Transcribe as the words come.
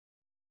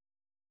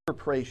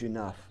Praise you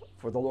enough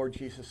for the Lord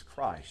Jesus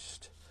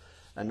Christ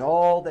and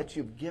all that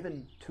you've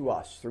given to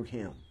us through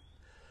him.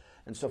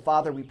 And so,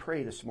 Father, we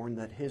pray this morning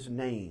that his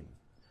name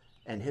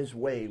and his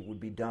way would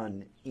be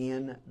done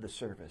in the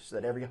service,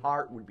 that every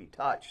heart would be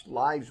touched,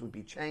 lives would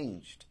be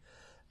changed,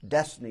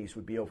 destinies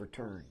would be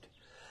overturned.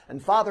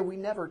 And Father, we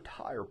never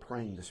tire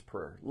praying this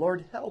prayer.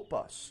 Lord, help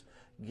us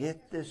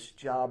get this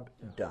job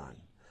done.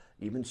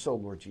 Even so,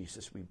 Lord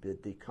Jesus, we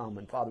bid thee come.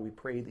 And Father, we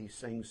pray these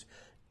things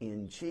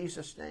in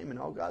Jesus' name. And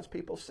all God's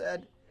people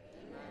said,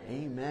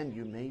 Amen. Amen.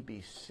 You may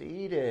be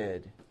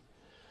seated.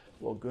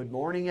 Well, good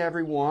morning,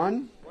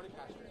 everyone. Good morning,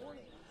 Pastor. Good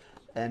morning.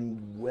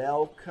 And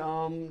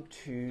welcome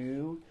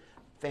to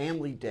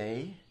Family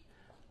Day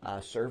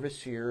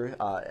service here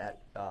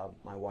at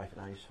my wife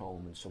and I's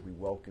home. And so we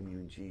welcome you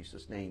in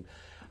Jesus' name.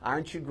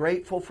 Aren't you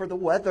grateful for the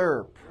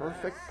weather?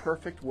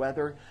 Perfect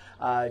weather.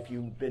 If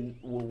you've been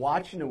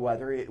watching the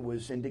weather, it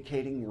was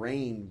indicating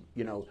rain,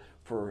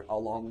 for a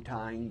long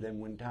time. Then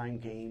when time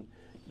came,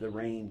 the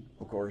rain,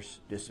 of course,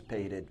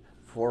 dissipated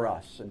for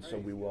us. And so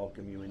we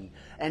welcome you. And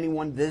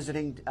anyone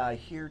visiting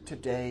here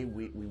today,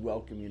 we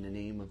welcome you in the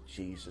name of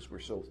Jesus. We're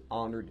so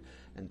honored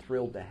and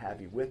thrilled to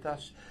have you with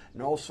us.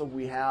 And also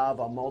we have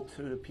a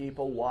multitude of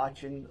people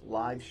watching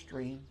live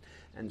stream.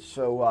 And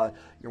so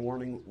you're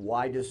wondering,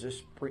 why does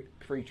this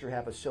preacher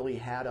have a silly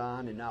hat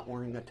on and not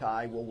wearing a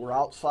tie? Well, we're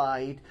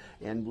outside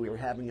and we're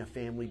having a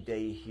family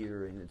day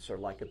here, and it's sort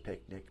of like a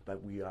picnic,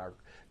 but we are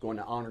going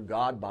to honor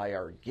God by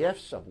our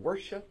gifts of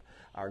worship,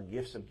 our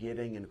gifts of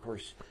giving, and of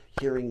course,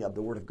 hearing of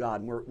the Word of God.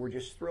 And we're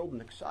just thrilled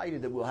and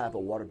excited that we'll have a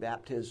water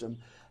baptism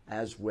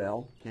as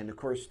well. And of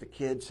course, the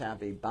kids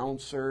have a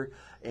bouncer.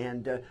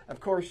 And of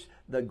course,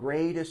 the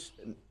greatest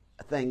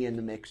thing in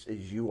the mix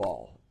is you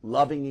all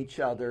loving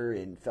each other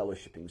and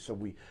fellowshipping. So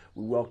we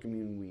welcome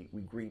you, and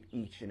we greet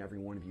each and every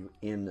one of you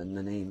in the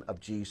name of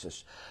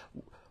Jesus.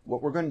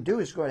 What we're going to do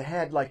is go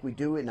ahead, like we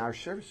do in our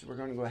services, we're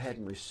going to go ahead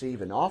and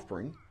receive an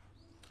offering.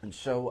 And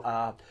so,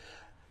 of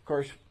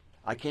course,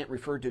 I can't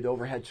refer to the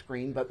overhead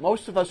screen, but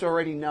most of us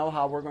already know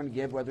how we're going to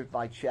give, whether it's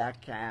by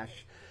check,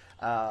 cash,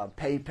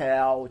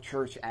 PayPal,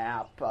 church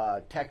app,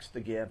 text to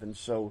give. And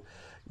so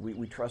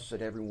we trust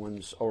that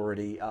everyone's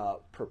already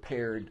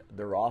prepared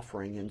their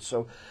offering. And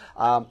so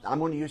I'm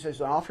going to use as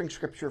an offering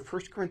scripture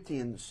 1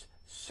 Corinthians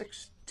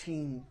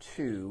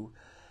 16:2,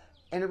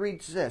 and it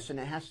reads this, and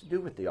it has to do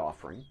with the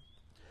offering.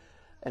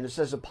 And it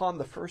says, upon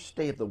the first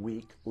day of the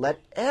week,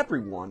 let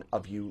every one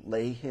of you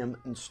lay him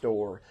in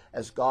store,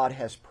 as God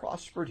has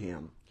prospered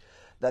him,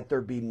 that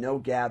there be no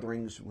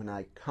gatherings when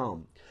I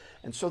come.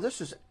 And so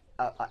this is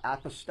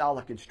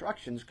apostolic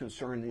instructions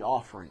concerning the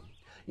offering.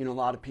 A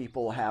lot of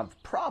people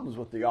have problems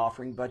with the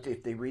offering, but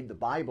if they read the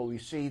Bible, we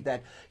see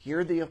that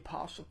here the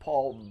Apostle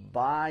Paul,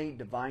 by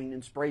divine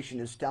inspiration,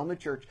 is telling the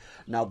church,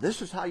 now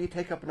this is how you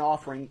take up an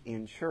offering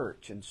in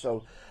church. And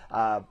so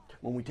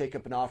when we take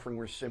up an offering,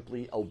 we're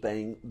simply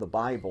obeying the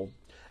Bible.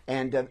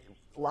 And a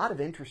lot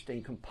of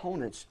interesting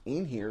components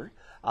in here.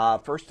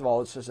 First of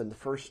all, it says on the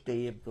first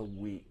day of the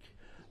week.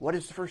 What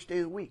is the first day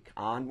of the week?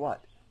 On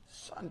what?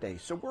 Sunday.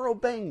 So we're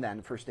obeying that on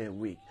the first day of the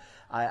week.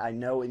 I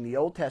know in the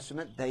Old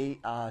Testament they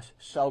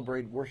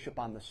celebrate worship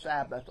on the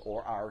Sabbath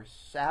or our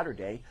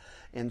Saturday,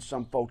 and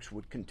some folks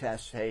would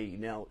contest, hey,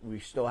 we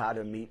still had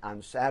to meet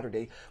on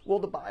Saturday. Well,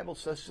 the Bible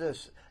says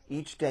this,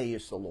 each day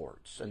is the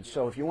Lord's. And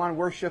so if you want to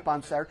worship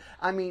on Saturday,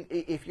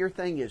 if your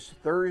thing is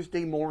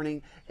Thursday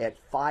morning at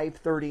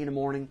 5:30 in the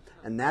morning,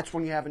 and that's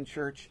when you have in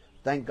church,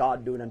 thank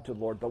God, do it unto the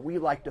Lord. But we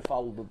like to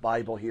follow the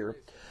Bible here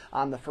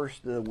on the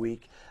first of the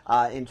week,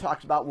 and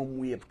talks about when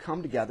we have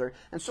come together.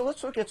 And so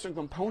let's look at some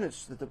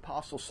components that the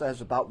apostle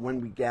says about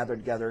when we gather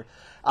together.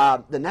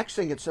 The next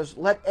thing it says,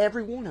 let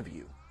every one of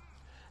you.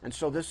 And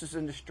so this is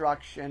an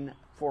instruction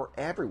for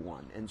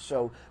everyone. And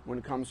so when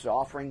it comes to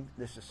offering,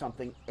 this is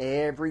something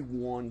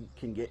everyone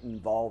can get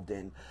involved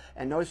in.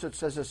 And notice it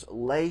says this,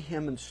 lay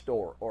him in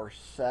store or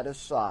set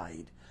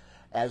aside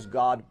as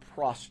God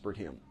prospered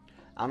him.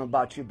 I don't know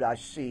about you, but I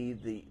see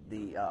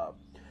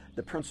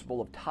the principle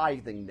of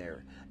tithing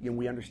there.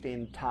 We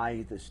understand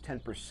tithe is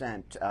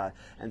 10%,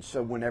 and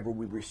so whenever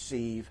we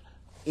receive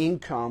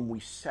income, we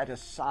set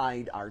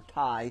aside our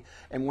tithe.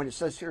 And when it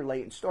says here,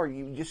 lay it in store,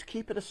 you just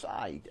keep it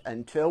aside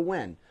until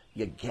when?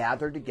 You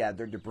gather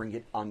together to bring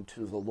it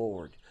unto the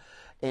Lord.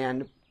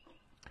 And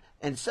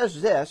it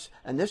says this,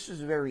 and this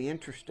is very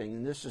interesting,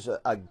 and this is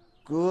a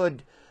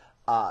good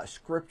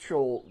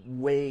scriptural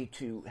way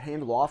to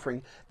handle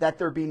offering, that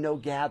there be no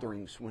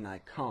gatherings when I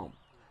come.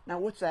 Now,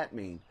 what's that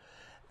mean?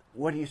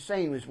 What he's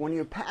saying is when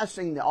you're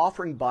passing the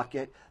offering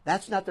bucket,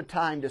 that's not the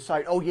time to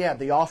decide, oh yeah,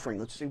 the offering,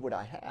 let's see what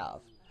I have.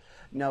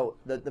 No,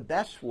 the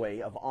best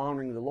way of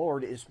honoring the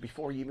Lord is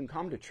before you even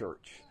come to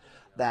church.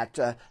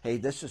 That, hey,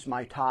 this is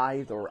my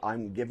tithe, or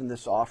I'm giving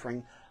this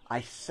offering. I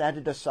set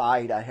it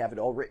aside. I have it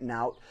all written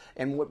out.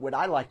 And what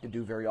I like to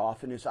do very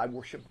often is I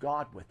worship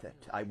God with it.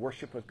 I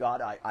worship with God.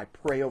 I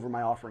pray over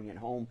my offering at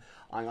home.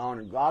 I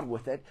honor God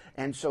with it.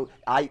 And so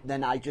I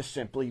just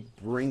simply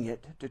bring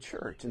it to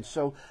church. And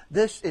so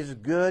this is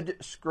good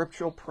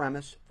scriptural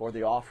premise for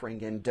the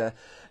offering. And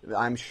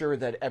I'm sure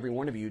that every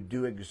one of you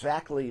do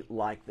exactly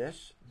like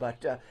this.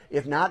 But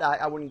if not,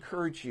 I would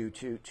encourage you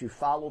to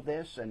follow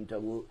this and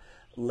to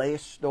lay a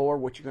store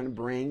what you're going to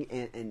bring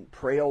and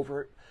pray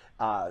over it,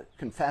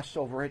 confess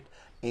over it,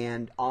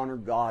 and honor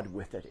God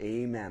with it.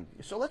 Amen.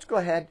 So let's go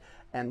ahead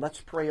and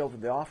let's pray over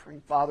the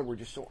offering. Father, we're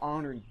just so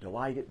honored and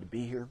delighted to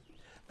be here.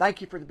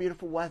 Thank you for the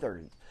beautiful weather.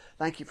 And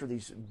thank you for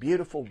these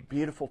beautiful,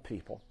 beautiful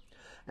people.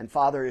 And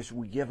Father, as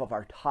we give of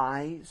our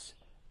tithes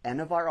and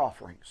of our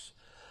offerings,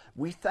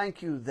 we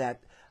thank you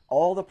that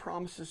all the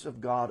promises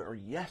of God are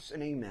yes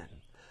and amen.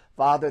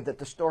 Father, that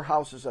the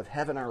storehouses of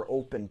heaven are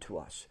open to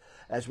us.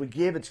 As we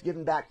give, it's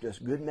given back to us,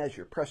 good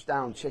measure, pressed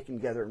down, shaken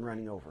together, and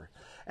running over.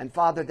 And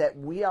Father, that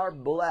we are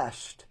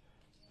blessed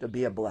to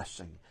be a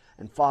blessing.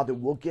 And Father,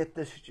 we'll get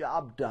this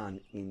job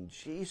done in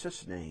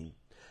Jesus' name.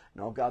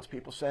 And all God's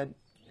people said,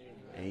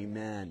 Amen.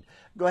 Amen.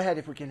 Go ahead,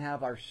 if we can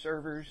have our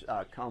servers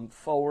come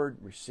forward,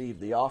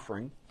 receive the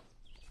offering.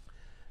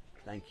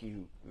 Thank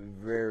you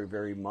very,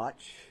 very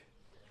much.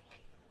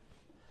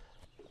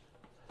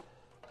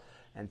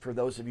 And for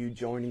those of you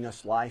joining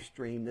us live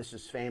stream, this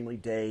is Family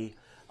Day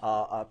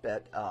up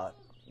at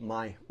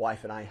my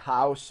wife and I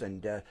house,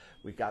 and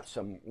we've got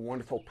some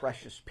wonderful,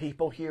 precious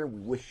people here.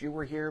 We wish you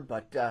were here,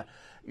 but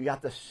you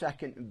got the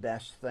second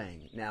best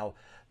thing. Now,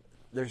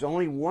 there's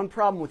only one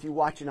problem with you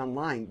watching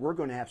online. We're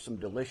going to have some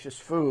delicious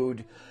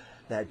food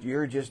that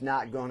you're just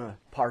not going to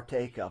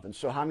partake of. And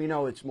so how many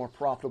know it's more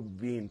profitable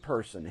to be in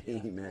person?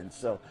 Amen.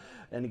 So,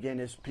 and again,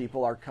 as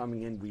people are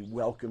coming in, we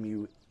welcome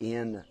you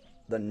in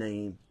the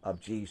name of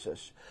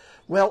Jesus.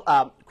 Well,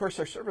 of course,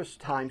 our service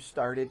time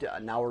started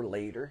an hour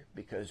later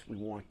because we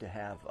want to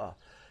have,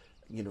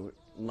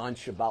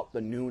 lunch about the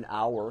noon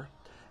hour.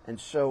 And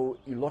so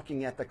you're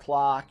looking at the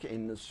clock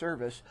in the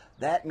service.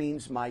 That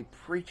means my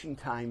preaching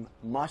time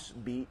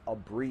must be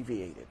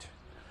abbreviated.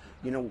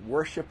 You know,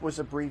 worship was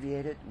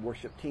abbreviated.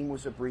 Worship team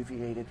was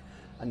abbreviated.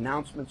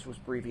 Announcements was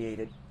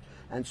abbreviated.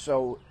 And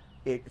so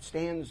it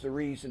stands the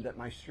reason that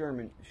my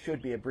sermon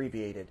should be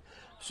abbreviated.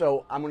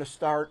 So I'm going to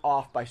start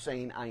off by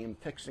saying I am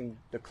fixing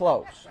to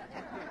close.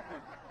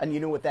 And you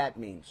know what that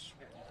means?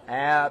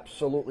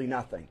 Absolutely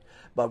nothing.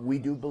 But we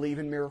do believe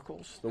in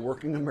miracles, the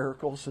working of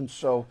miracles, and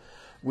so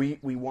we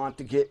want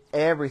to get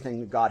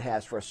everything that God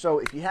has for us. So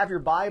if you have your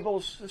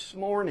Bibles this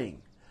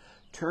morning,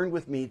 turn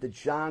with me to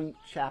John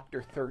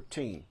chapter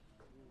 13.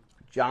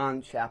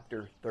 John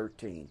chapter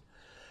 13.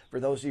 For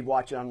those of you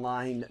watching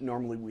online,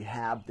 normally we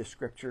have the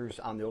scriptures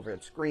on the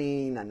overhead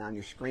screen and on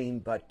your screen,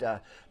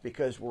 but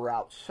because we're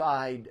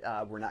outside,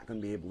 we're not going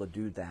to be able to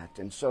do that.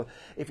 And so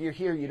if you're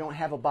here, you don't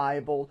have a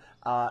Bible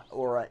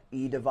or an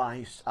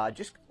e-device,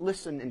 just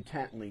listen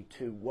intently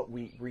to what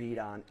we read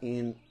on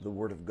in the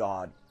Word of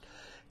God.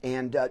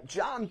 And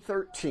John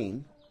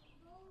 13,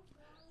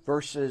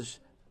 verses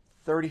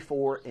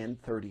 34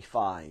 and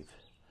 35.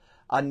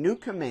 A new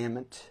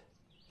commandment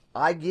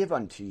I give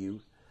unto you,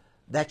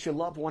 that you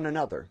love one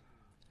another,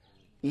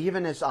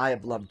 even as I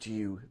have loved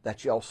you,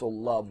 that you also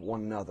love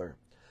one another.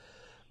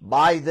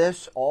 By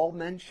this all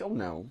men shall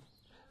know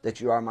that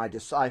you are my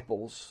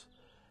disciples,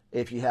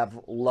 if you have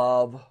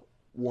love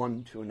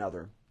one to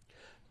another.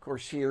 Of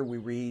course, here we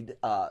read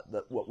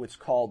what was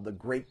called the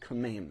Great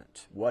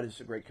Commandment. What is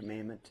the Great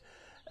Commandment?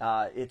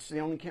 It's the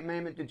only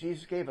commandment that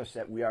Jesus gave us,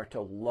 that we are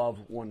to love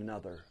one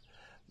another.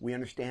 We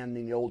understand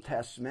in the Old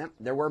Testament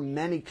there were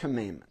many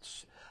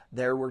commandments.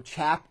 There were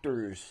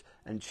chapters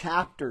and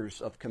chapters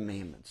of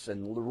commandments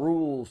and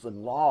rules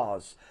and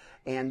laws.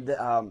 And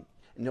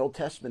in the Old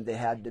Testament, they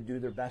had to do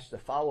their best to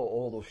follow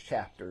all those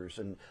chapters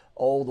and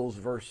all those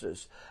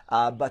verses.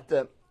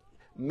 But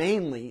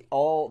mainly,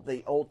 all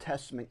the Old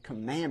Testament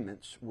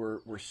commandments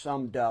were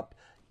summed up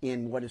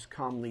in what is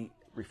commonly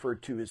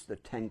referred to as the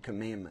Ten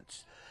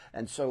Commandments.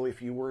 And so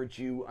if you were a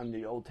Jew under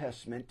the Old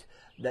Testament,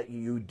 that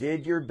you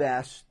did your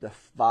best to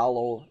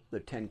follow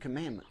the Ten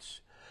Commandments.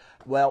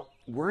 Well,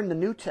 we're in the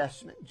New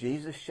Testament.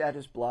 Jesus shed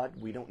his blood.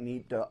 We don't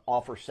need to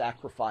offer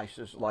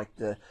sacrifices like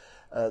the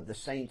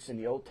saints in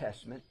the Old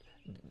Testament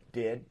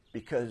did,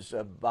 because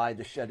by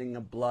the shedding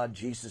of blood,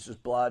 Jesus'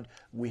 blood,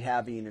 we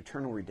have an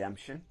eternal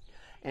redemption.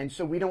 And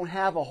so we don't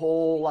have a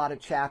whole lot of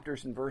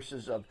chapters and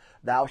verses of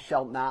thou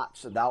shalt not,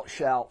 so thou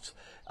shalt.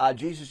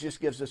 Jesus just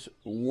gives us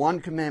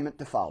one commandment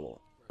to follow.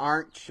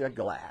 Aren't you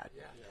glad?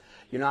 Yeah.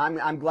 You know,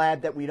 I'm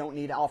glad that we don't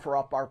need to offer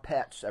up our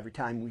pets every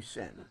time we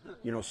sin.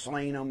 You know,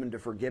 slaying them into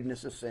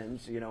forgiveness of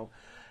sins, you know,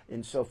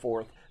 and so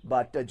forth.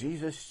 But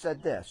Jesus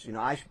said this, you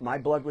know, my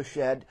blood was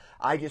shed.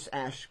 I just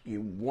ask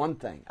you one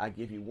thing. I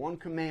give you one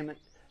commandment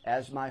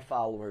as my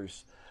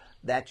followers,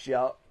 that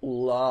you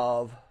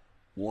love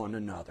one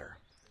another.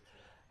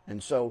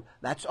 And so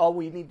that's all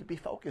we need to be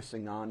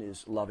focusing on,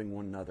 is loving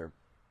one another.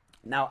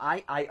 Now,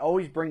 I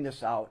always bring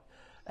this out,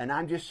 and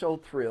I'm just so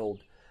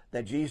thrilled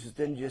that Jesus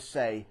didn't just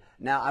say,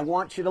 now I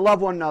want you to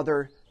love one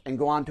another and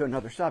go on to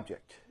another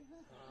subject.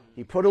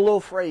 He put a little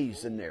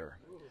phrase in there.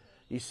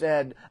 He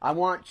said, I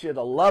want you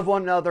to love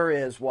one another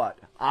as what?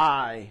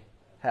 I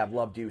have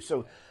loved you.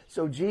 So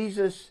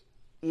Jesus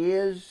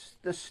is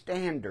the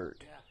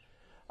standard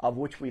of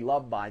which we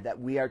love by, that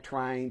we are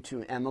trying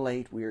to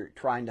emulate, we are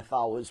trying to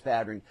follow His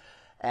pattern.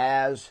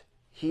 As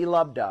He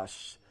loved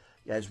us,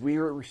 as we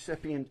were a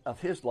recipient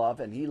of His love,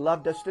 and He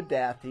loved us to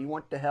death. He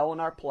went to hell in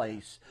our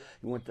place.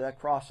 He went to that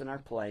cross in our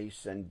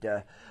place, and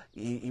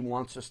he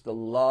wants us to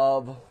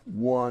love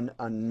one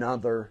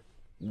another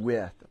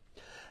with.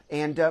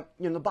 And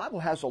the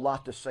Bible has a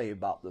lot to say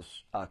about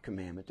this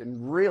commandment.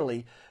 And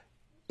really,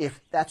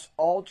 if that's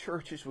all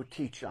churches would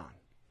teach on,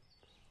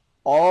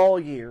 all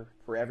year,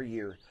 for every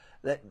year,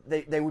 that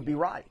they would be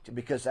right,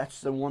 because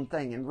that's the one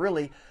thing. And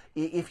really,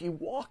 if you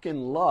walk in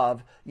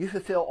love, you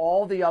fulfill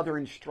all the other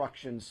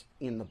instructions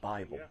in the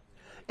Bible. Yeah.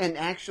 And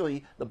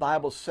actually, the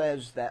Bible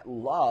says that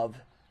love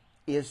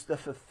is the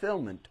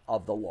fulfillment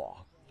of the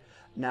law.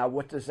 Now,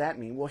 what does that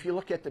mean? Well, if you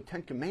look at the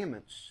 10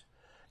 Commandments,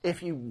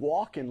 if you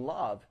walk in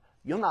love,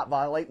 you'll not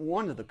violate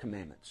one of the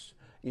commandments.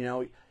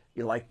 You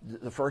like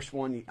the first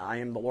one, I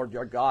am the Lord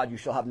your God, you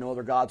shall have no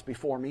other gods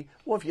before me.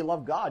 Well, if you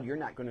love God, you're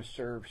not going to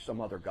serve some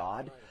other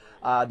God.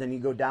 Then you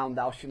go down,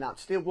 thou shalt not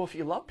steal. Well, if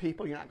you love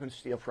people, you're not going to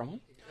steal from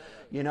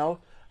them.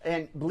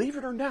 And believe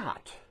it or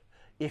not,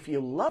 if you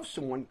love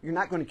someone, you're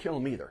not going to kill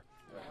them either.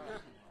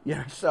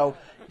 So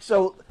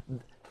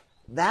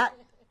that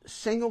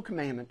single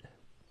commandment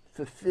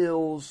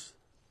fulfills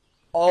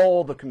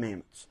all the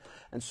commandments.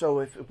 And so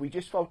if we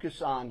just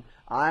focus on,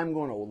 I'm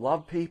going to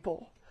love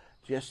people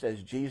just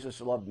as Jesus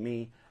loved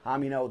me, how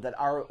many know that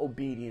our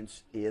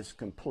obedience is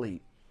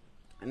complete?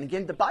 And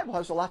again, the Bible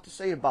has a lot to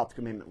say about the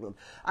commandment.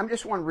 I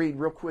just want to read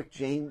real quick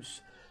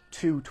James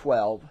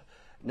 2:12.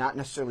 Not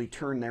necessarily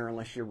turn there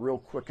unless you're real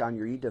quick on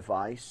your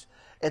e-device.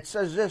 It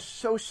says this,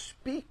 so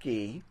speak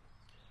ye,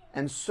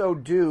 and so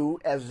do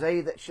as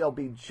they that shall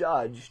be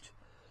judged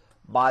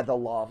by the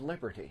law of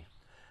liberty.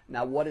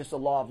 Now, what is the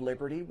law of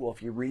liberty? Well,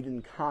 if you read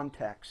in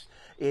context,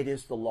 it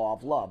is the law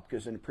of love,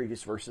 because in the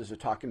previous verses are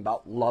talking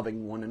about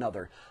loving one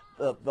another.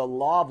 The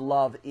law of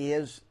love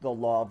is the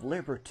law of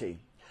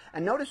liberty.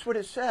 And notice what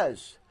it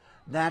says,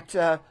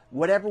 that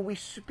whatever we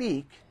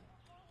speak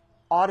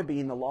ought to be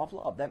in the law of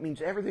love. That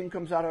means everything that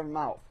comes out of our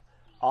mouth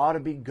ought to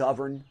be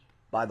governed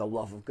by the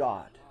love of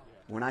God.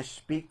 When I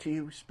speak to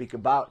you, speak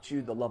about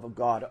you, the love of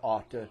God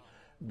ought to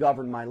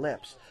govern my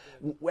lips.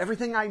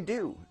 Everything I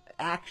do,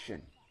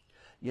 action,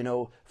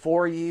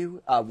 for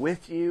you,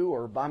 with you,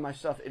 or by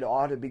myself, it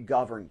ought to be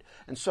governed.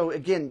 And so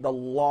again, the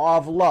law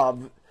of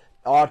love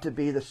ought to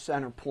be the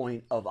center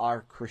point of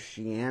our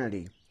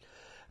Christianity.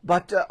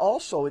 But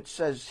also it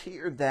says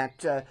here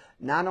that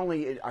not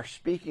only our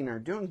speaking or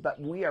doing, but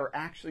we are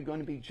actually going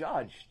to be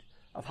judged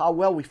of how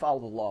well we follow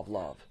the law of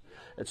love.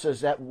 It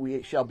says that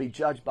we shall be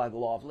judged by the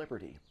law of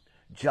liberty.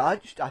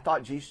 Judged? I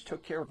thought Jesus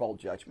took care of all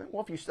judgment.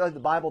 Well, if you study the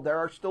Bible, there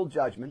are still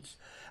judgments.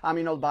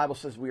 The Bible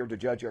says we are to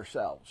judge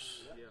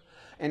ourselves.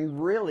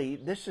 And really,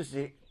 this is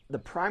the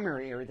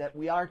primary area that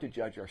we are to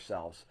judge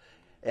ourselves.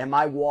 Am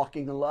I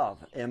walking in love?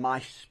 Am I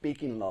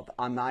speaking love?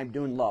 Am I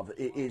doing love?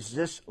 Is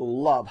this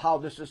love? How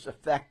does this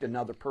affect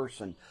another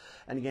person?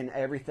 And again,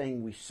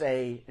 everything we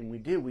say and we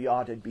do, we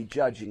ought to be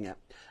judging it.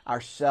 Our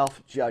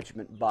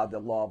self-judgment by the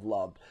law of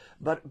love.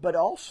 But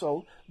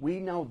also, we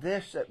know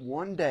this, that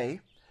one day,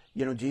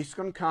 Jesus is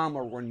going to come,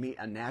 or we're going to meet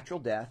a natural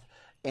death.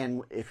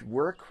 And if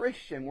we're a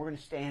Christian, we're going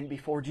to stand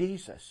before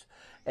Jesus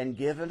and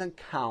give an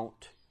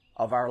account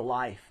of our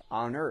life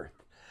on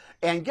earth.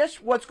 And guess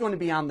what's going to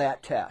be on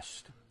that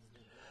test?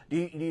 Do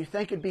you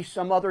think it'd be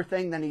some other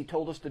thing than He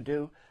told us to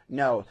do?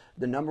 No.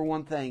 The number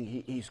one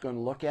thing, He's going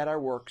to look at our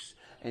works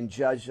and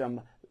judge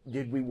them.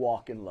 Did we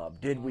walk in love?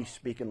 Did we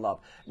speak in love?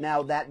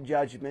 Now, that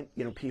judgment,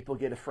 people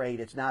get afraid.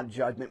 It's not a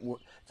judgment.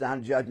 It's not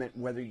a judgment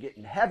whether you get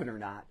in heaven or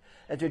not.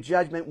 It's a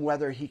judgment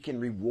whether He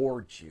can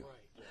reward you.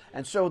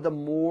 And so the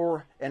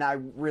more, and I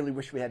really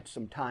wish we had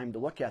some time to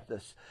look at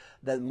this,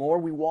 the more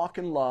we walk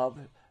in love,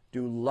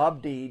 do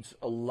love deeds,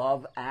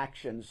 love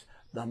actions,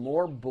 the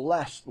more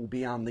blessed we'll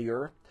be on the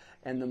earth,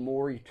 and the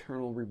more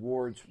eternal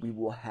rewards we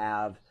will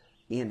have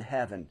in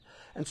heaven.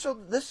 And so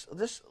this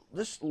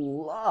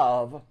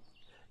love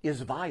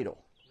is vital.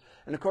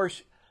 And of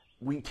course,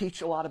 we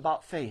teach a lot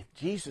about faith.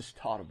 Jesus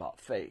taught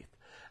about faith.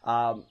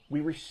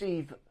 We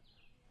receive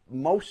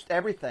most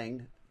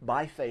everything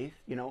by faith.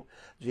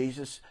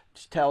 Jesus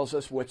tells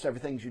us whatsoever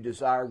things you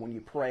desire when you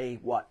pray,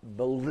 what?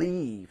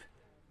 Believe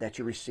that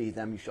you receive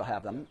them, you shall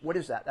have them. What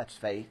is that? That's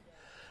faith.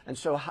 And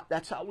so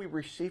that's how we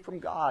receive from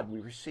God.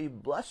 We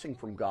receive blessing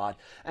from God.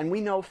 And we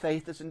know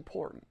faith is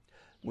important.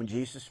 When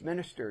Jesus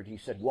ministered, He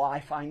said, well, I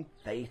find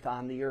faith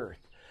on the earth.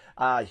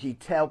 He'd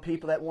tell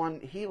people that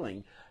want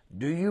healing,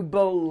 do you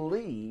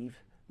believe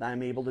that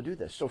I'm able to do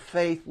this? So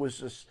faith was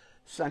this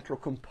central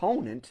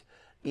component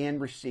in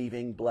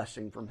receiving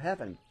blessing from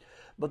heaven.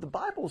 But the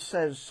Bible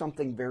says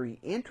something very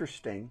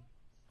interesting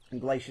in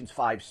Galatians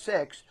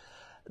 5:6,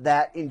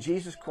 that in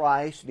Jesus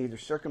Christ neither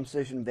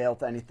circumcision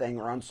availeth anything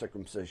or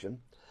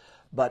uncircumcision,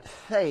 but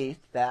faith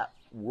that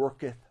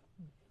worketh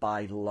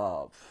by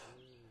love.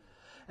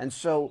 And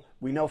so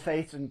we know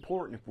faith is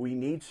important. If we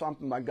need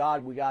something by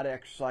God, we got to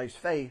exercise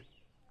faith.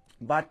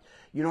 But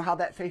you know how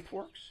that faith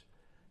works?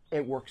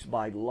 It works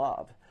by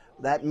love.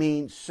 That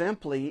means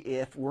simply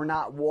if we're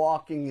not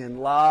walking in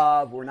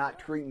love, we're not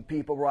treating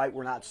people right,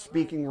 we're not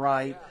speaking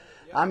right.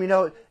 I mean,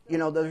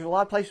 there's a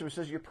lot of places where it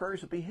says your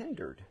prayers will be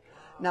hindered.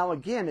 Now,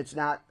 again, it's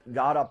not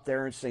God up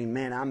there and saying,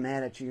 man, I'm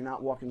mad at you, you're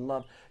not walking in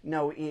love.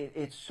 No,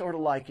 it's sort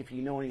of like if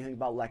you know anything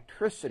about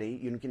electricity,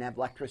 you can have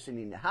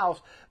electricity in the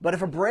house, but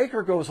if a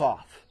breaker goes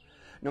off,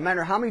 no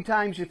matter how many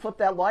times you flip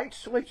that light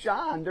switch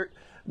on,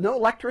 no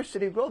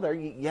electricity will go there.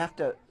 You have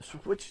to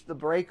switch the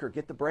breaker,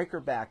 get the breaker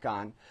back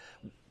on.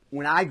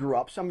 When I grew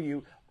up, some of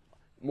you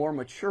more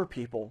mature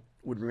people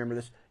would remember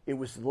this, it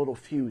was the little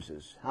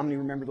fuses. How many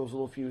remember those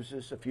little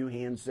fuses? A few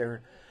hands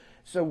there.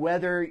 So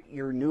whether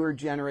you're newer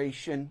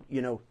generation,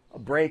 a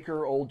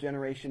breaker, old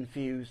generation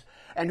fuse,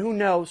 and who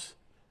knows,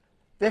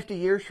 50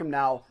 years from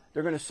now,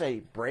 they're going to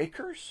say,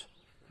 breakers?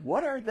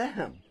 What are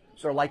them?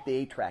 Sort of like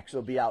the 8-tracks,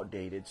 they'll be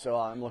outdated. So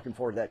I'm looking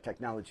forward to that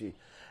technology.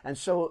 And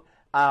so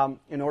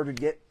in order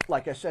to get,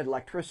 like I said,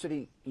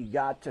 electricity, you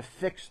got to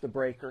fix the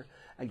breaker.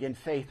 Again,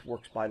 faith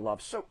works by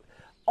love. So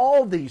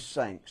all these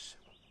things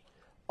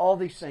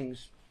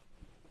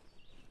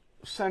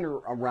center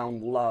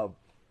around love.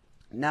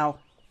 Now,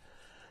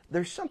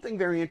 there's something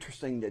very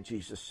interesting that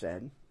Jesus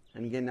said.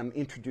 And again, I'm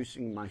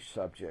introducing my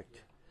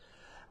subject.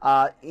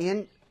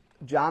 In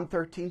John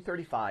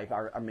 13:35,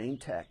 our main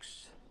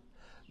text,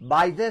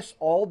 by this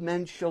all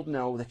men shall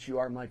know that you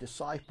are my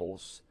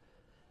disciples,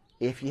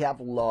 if you have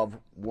love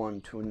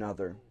one to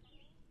another.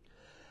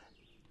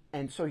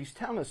 And so he's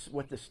telling us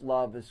what this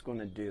love is going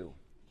to do.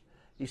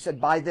 He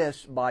said, by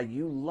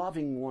you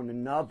loving one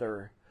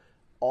another,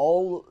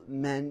 all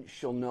men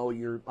shall know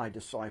you're my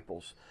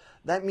disciples.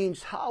 That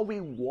means how we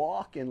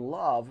walk in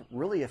love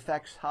really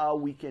affects how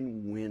we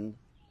can win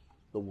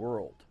the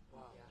world.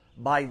 Wow.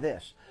 By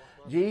this.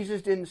 Wow.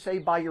 Jesus didn't say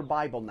by your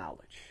Bible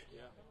knowledge.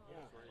 Yeah.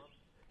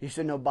 He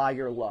said, no, by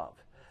your love.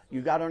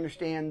 You got to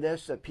understand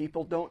this, that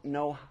people don't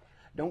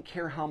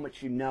care how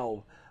much you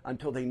know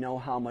until they know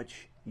how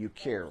much you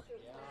care.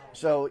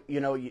 So,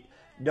 you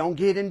don't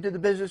get into the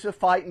business of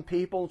fighting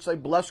people and say,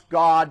 bless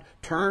God,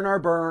 turn or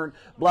burn,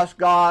 bless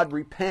God,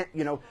 repent,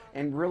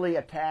 and really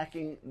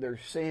attacking their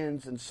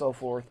sins and so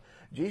forth.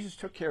 Jesus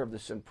took care of the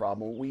sin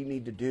problem. What we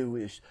need to do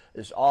is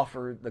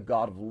offer the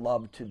God of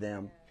love to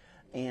them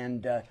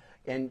and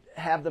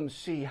have them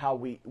see how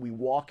we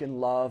walk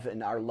in love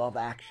and our love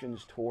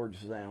actions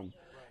towards them.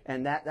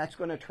 And that's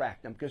going to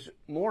attract them, because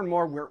more and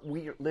more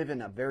we live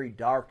in a very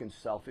dark and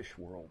selfish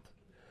world.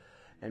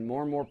 And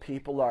more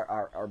people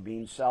are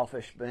being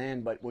selfish,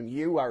 man. But when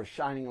you are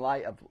shining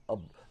light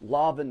of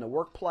love in the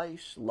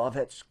workplace, love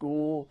at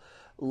school,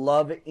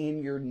 love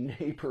in your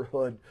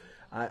neighborhood.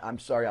 I'm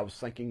sorry, I was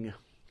thinking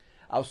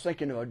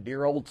of a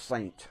dear old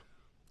saint.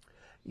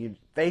 You're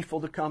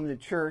faithful to come to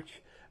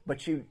church,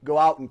 but you go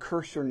out and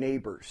curse her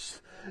neighbors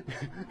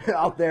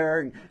out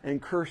there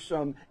and curse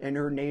them in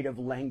her native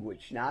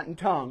language, not in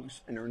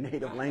tongues, in her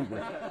native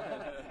language.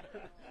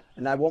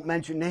 And I won't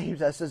mention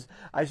names. I says,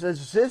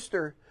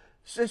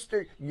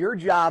 Sister, your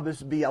job is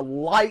to be a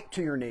light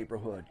to your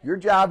neighborhood. Your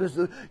job is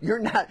you're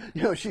not,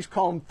 she's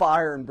calling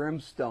fire and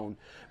brimstone.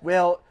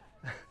 Well,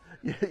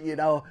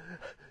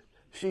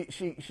 she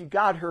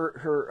got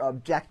her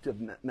objective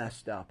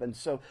messed up. And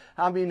so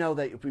how many know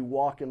that if we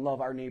walk in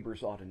love, our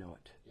neighbors ought to know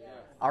it? Yeah.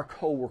 Our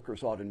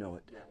co-workers ought to know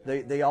it.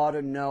 Yeah. They ought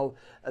to know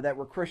that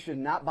we're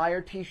Christian, not by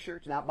our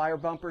T-shirts, not by our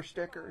bumper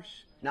stickers,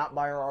 not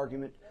by our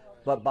argument,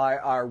 but by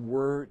our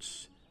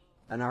words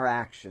and our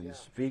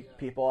actions. Yeah.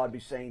 People ought to be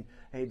saying,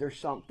 hey, there's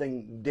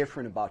something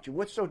different about you.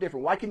 What's so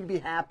different? Why can you be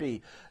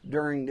happy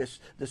during this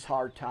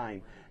hard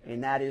time?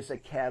 And that is a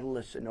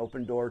catalyst, an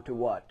open door to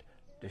what?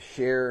 To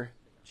share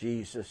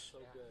Jesus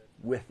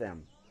with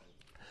them.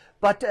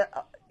 But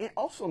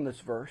also in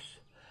this verse,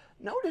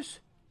 notice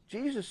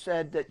Jesus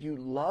said that you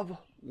love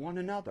one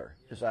another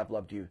as I've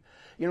loved you.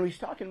 He's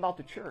talking about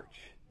the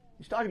church.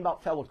 He's talking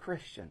about fellow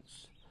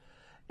Christians.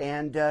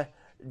 And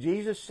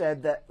Jesus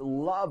said that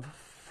love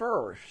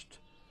first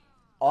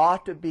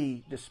ought to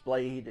be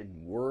displayed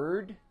in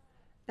word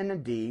and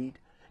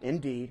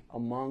indeed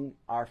among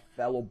our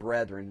fellow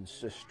brethren and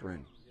sistren.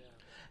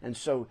 And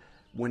so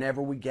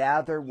whenever we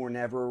gather,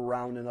 whenever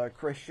around another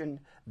Christian,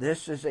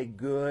 this is a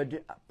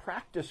good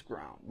practice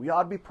ground. We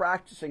ought to be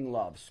practicing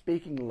love,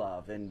 speaking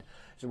love, and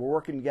so we're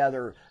working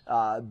together,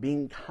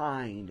 being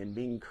kind and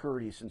being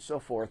courteous and so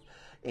forth.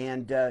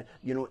 And,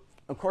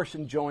 of course,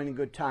 enjoying a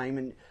good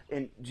time.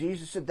 And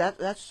Jesus said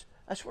that's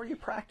where you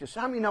practice.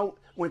 How many know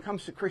when it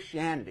comes to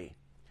Christianity,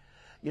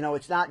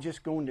 it's not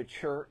just going to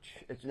church.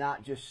 It's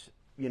not just,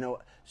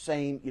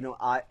 saying,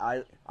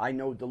 I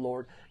know the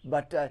Lord.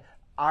 But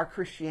our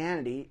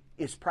Christianity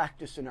is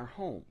practiced in our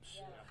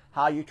homes.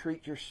 How you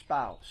treat your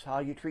spouse, how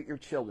you treat your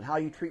children, how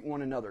you treat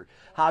one another,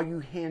 how you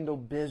handle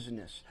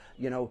business.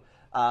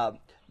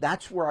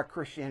 That's where our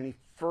Christianity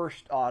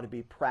first ought to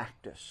be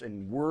practiced.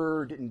 In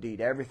word and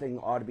deed, everything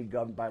ought to be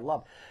governed by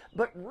love.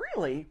 But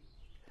really,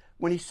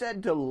 when he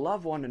said to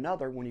love one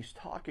another, when he's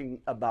talking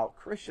about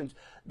Christians,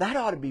 that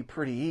ought to be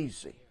pretty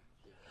easy.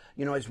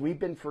 You know, as we've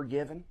been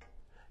forgiven,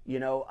 you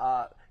know,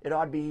 it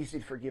ought to be easy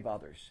to forgive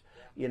others.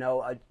 You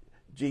know,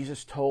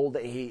 Jesus told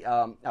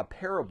a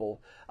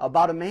parable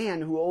about a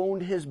man who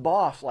owned his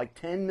boss like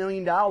 $10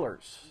 million.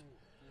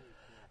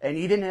 And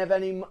he didn't have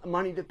any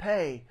money to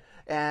pay,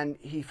 and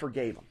he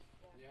forgave him.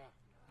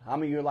 How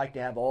many of you would like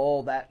to have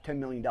all that $10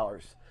 million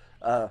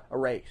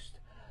erased?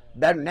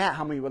 Better than that,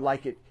 how many would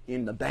like it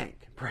in the bank?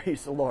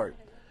 Praise the Lord.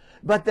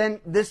 But then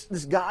this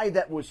guy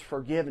that was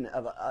forgiven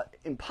of an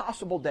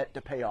impossible debt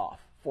to pay off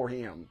for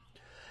him,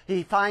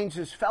 he finds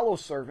his fellow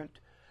servant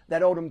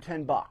that owed him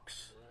 $10.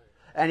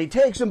 And he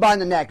takes him by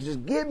the neck and says,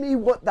 give me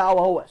what thou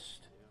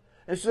owest.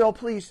 And says, oh,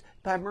 please,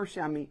 have mercy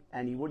on me.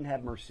 And he wouldn't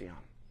have mercy on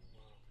him.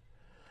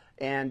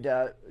 And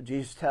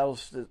Jesus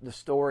tells the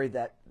story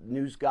that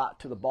news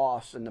got to the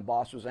boss, and the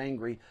boss was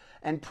angry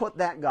and put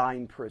that guy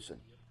in prison.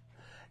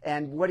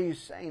 And what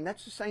he's saying,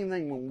 that's the same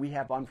thing when we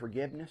have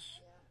unforgiveness,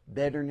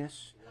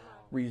 bitterness,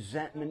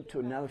 resentment to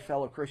another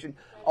fellow Christian.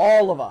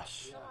 All of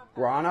us,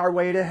 we're on our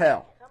way to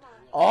hell.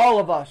 All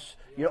of us,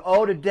 you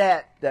owed a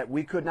debt that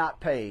we could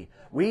not pay.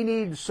 We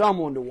need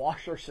someone to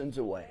wash our sins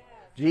away.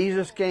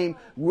 Jesus came.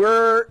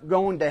 We're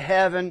going to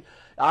heaven.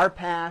 Our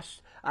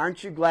past.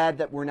 Aren't you glad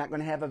that we're not going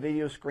to have a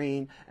video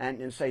screen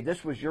and say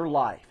this was your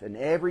life, and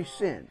every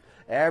sin,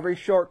 every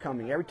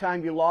shortcoming, every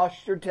time you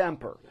lost your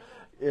temper,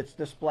 it's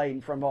displayed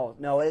in front of all.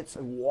 No, it's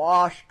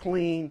washed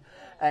clean.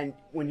 And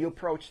when you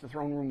approach the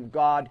throne room of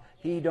God,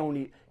 He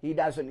doesn't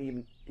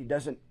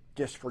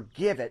just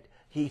forgive it.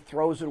 He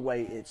throws it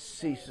away. It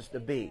ceases to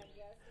be.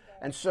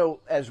 And so,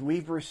 as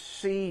we've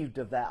received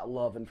of that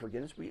love and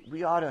forgiveness,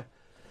 we ought to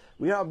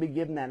be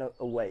giving that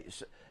away.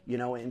 You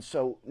know, and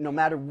so no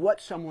matter what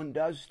someone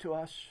does to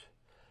us,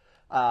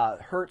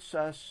 hurts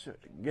us,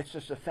 gets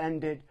us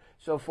offended,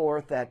 so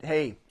forth, that,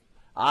 hey,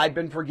 I've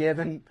been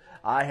forgiven.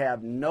 I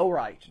have no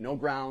right, no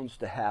grounds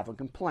to have a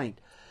complaint.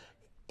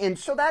 And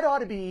so that ought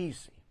to be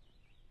easy.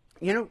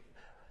 You know,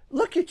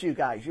 look at you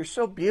guys. You're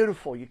so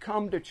beautiful. You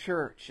come to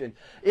church, and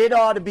it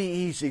ought to be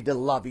easy to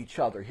love each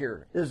other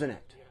here, isn't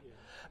it?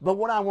 But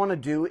what I want to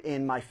do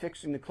in my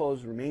fixing to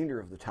close remainder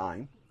of the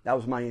time, that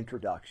was my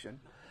introduction,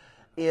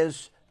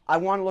 is I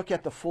want to look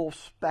at the full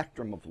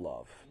spectrum of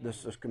love,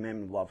 this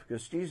commandment of love,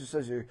 because Jesus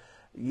says here,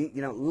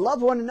 you know,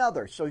 love one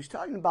another. So he's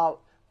talking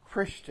about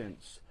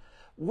Christians.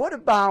 What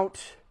about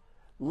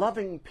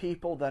loving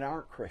people that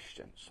aren't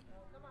Christians?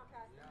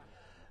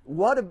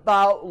 What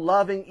about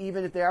loving,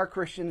 even if they are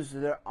Christians,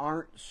 that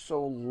aren't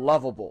so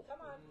lovable?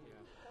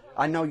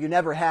 I know you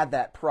never had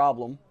that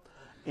problem.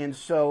 And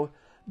so,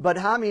 but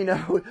how many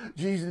know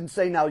Jesus didn't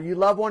say, now you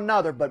love one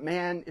another, but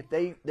man, if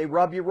they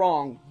rub you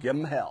wrong, give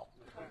them hell.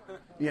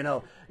 You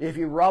know, if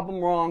you rub them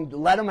wrong,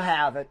 let them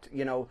have it.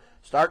 You know,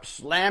 start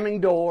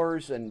slamming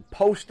doors and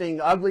posting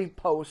ugly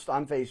posts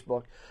on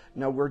Facebook.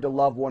 No, we're to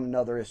love one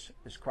another as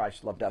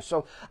Christ loved us.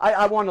 So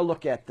I want to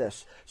look at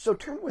this. So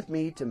turn with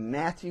me to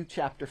Matthew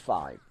chapter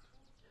 5.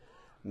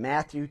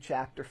 Matthew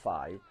chapter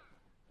 5.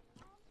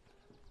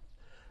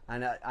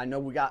 And I know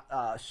we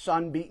got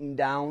sun beating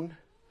down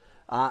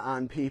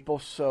on people,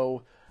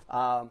 so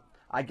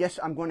I guess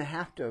I'm going to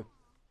have to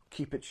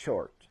keep it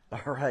short.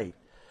 All right.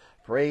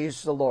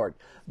 Praise the Lord.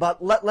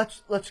 But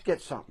let's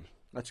get something.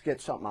 Let's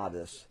get something out of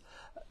this.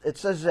 It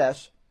says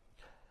this,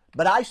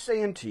 but I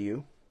say unto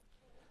you,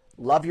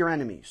 love your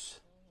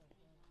enemies.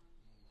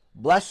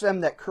 Bless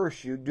them that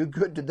curse you. Do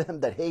good to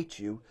them that hate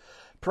you.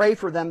 Pray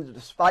for them that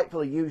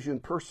despitefully use you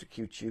and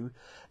persecute you,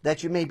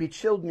 that you may be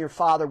children of your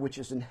Father which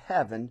is in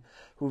heaven,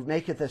 who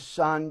maketh his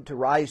sun to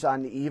rise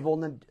on the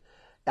evil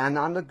and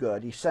on the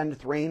good. He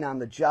sendeth rain on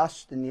the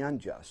just and the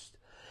unjust.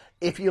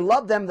 If you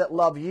love them that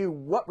love you,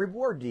 what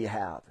reward do you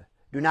have?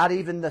 Do not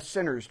even the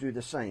sinners do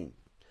the same?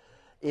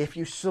 If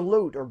you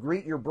salute or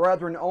greet your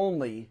brethren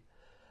only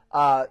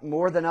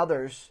more than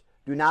others,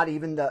 do not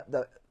even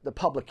the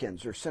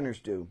publicans or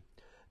sinners do.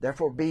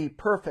 Therefore be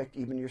perfect,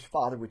 even your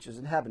Father which is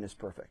in heaven is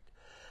perfect.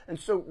 And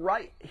so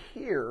right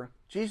here,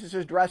 Jesus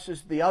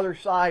addresses the other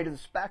side of the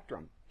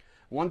spectrum.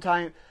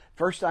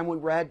 First time we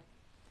read,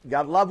 you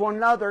got to love one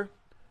another.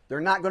 They're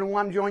not going to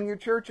want to join your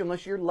church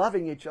unless you're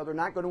loving each other.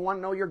 Not going to want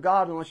to know your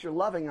God unless you're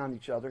loving on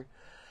each other.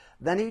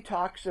 Then he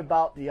talks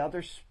about the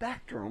other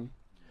spectrum,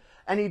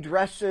 and he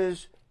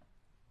addresses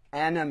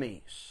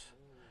enemies.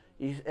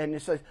 And he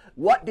says,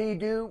 what do you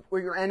do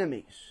with your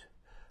enemies?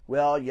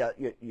 Well,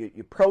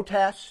 you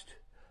protest,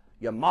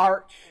 you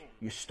march,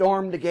 you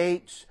storm the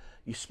gates,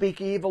 you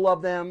speak evil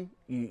of them,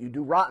 you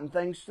do rotten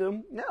things to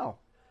them. No.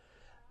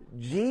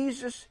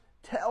 Jesus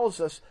tells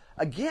us,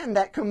 again,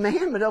 that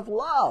commandment of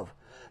love.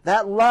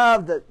 That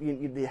love, that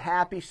you be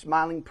happy,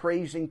 smiling,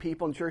 praising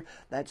people in church,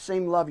 that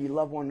same love, you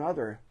love one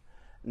another.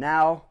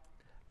 Now,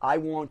 I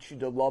want you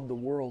to love the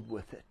world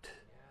with it.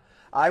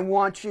 I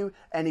want you,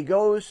 and he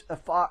goes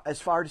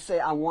as far to say,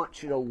 I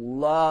want you to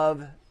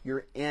love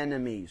your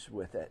enemies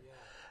with it.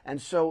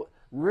 And so,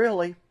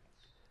 really,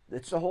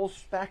 it's the whole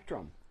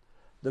spectrum.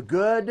 The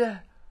good,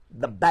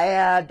 the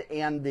bad,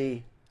 and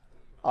the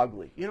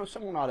ugly. You know,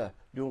 someone ought to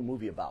do a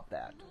movie about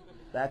that.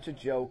 That's a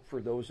joke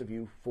for those of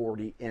you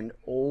 40 and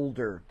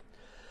older.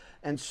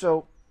 And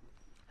so,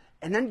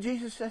 and then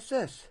Jesus says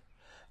this,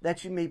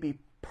 that you may be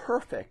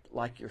perfect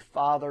like your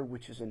Father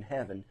which is in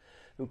heaven,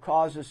 who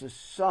causes his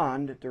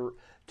sun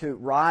to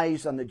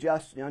rise on the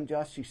just and the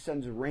unjust. He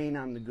sends rain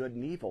on the good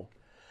and evil.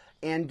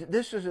 And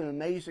this is an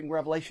amazing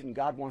revelation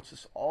God wants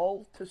us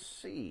all to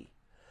see,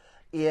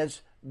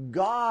 is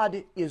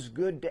God is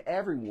good to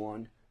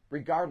everyone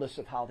regardless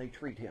of how they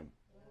treat him.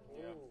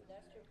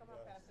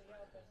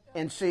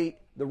 And see,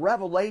 the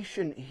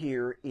revelation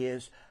here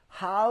is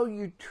how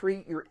you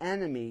treat your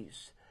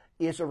enemies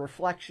is a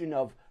reflection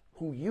of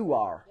who you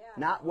are,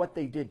 not what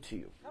they did to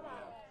you.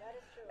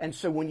 And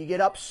so when you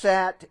get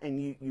upset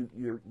and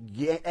you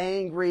get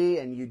angry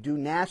and you do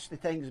nasty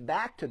things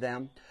back to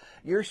them,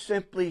 you're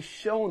simply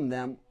showing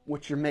them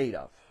what you're made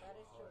of.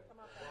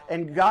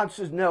 And God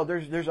says, no,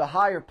 there's a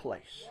higher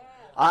place.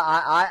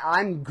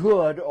 I'm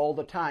good all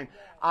the time.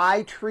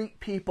 I treat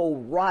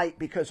people right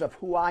because of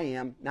who I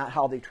am, not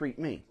how they treat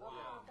me.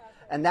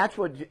 And that's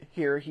what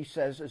here he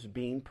says is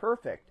being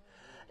perfect.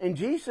 And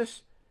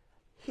Jesus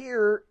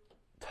here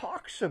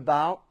talks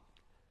about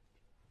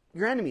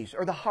your enemies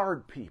or the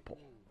hard people.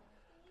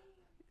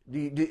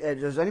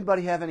 Does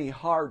anybody have any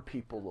hard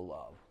people to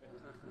love?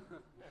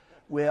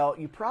 Well,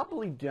 you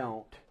probably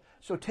don't.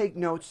 So take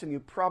notes, and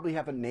you probably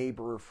have a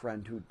neighbor or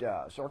friend who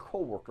does, or a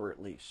coworker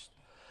at least.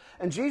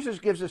 And Jesus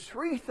gives us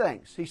 3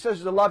 things. He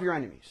says to love your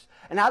enemies.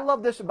 And I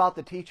love this about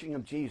the teaching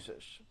of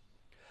Jesus.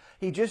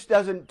 He just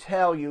doesn't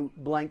tell you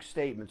blank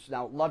statements.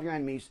 Now, love your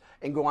enemies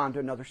and go on to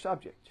another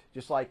subject.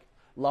 Just like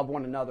love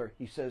one another,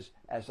 he says,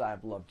 as I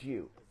have loved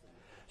you.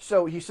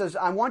 So he says,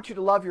 I want you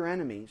to love your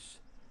enemies.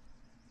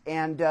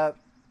 And,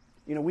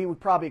 we would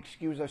probably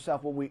excuse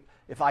ourselves, well,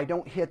 if I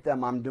don't hit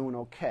them, I'm doing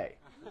okay.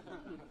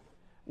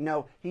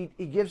 No, he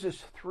gives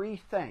us 3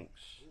 things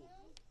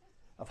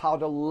of how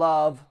to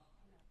love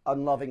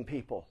unloving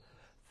people.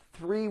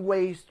 3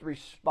 ways to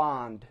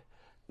respond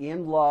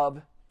in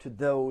love to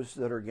those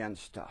that are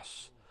against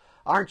us.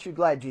 Aren't you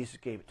glad Jesus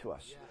gave it to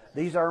us? Yes.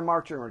 These are our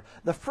marching orders.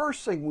 The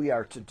first thing we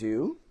are to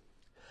do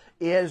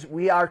is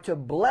we are to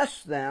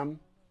bless them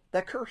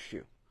that curse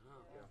you.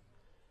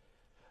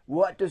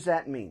 What does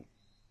that mean?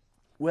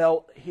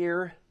 Well,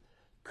 here,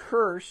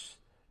 curse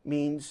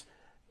means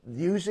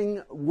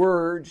using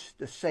words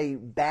to say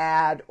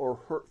bad or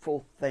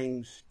hurtful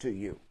things to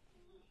you.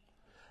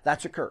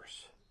 That's a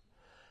curse.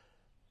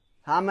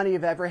 How many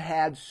have ever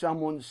had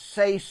someone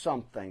say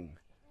something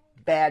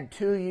bad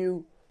to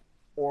you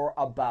or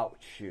about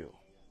you?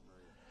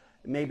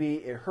 Maybe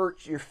it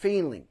hurts your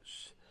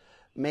feelings.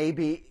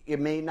 Maybe it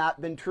may not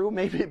have been true.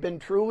 Maybe it had been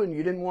true and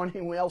you didn't want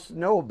anyone else to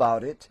know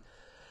about it.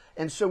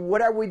 And so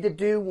what are we to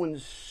do when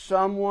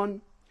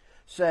someone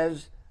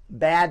says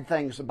bad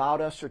things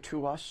about us or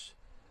to us?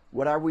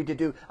 What are we to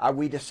do? Are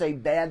we to say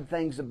bad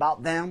things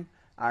about them?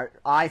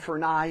 Eye for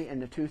an eye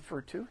and a tooth for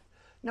a tooth?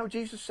 No,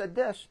 Jesus said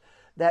this,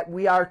 that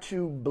we are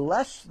to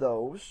bless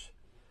those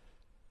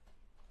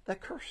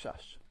that curse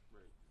us.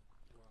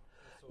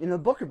 In the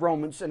book of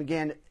Romans, and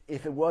again,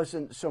 if it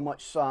wasn't so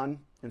much sun,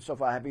 and so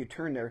if I have you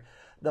turn there,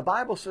 the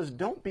Bible says,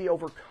 don't be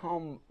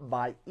overcome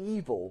by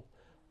evil,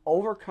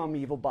 overcome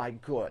evil by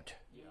good.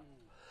 Yeah.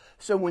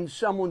 So when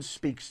someone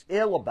speaks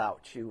ill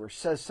about you or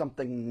says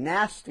something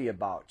nasty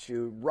about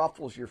you,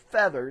 ruffles your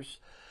feathers,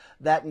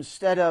 that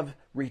instead of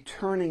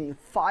returning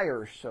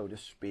fire, so to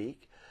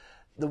speak,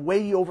 the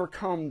way you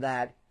overcome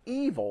that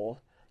evil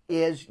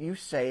is you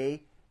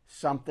say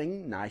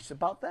something nice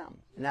about them.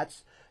 And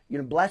that's,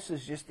 bless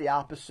is just the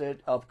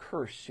opposite of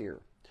curse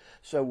here.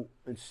 So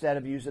instead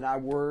of using our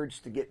words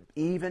to get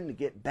even, to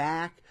get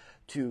back,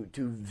 to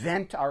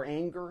vent our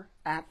anger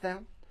at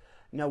them,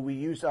 no, we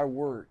use our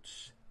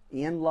words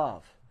in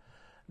love,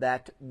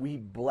 that we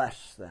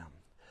bless them.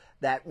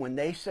 That when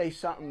they say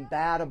something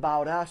bad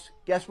about us,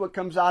 guess what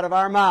comes out of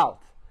our mouth?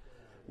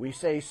 We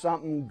say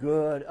something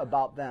good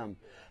about them.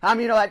 How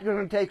many know that's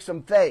going to take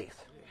some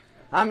faith?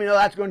 How many know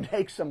that's going to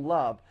take some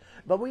love?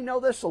 But we know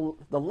this,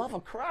 the love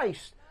of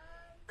Christ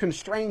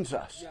constrains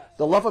us. Yes.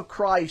 The love of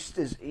Christ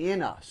is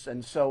in us,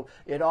 and so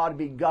it ought to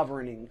be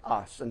governing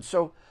us. And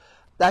so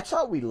that's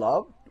how we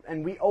love,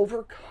 and we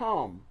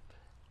overcome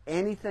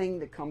anything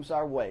that comes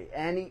our way.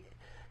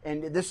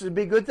 And this would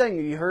be a good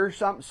thing. You heard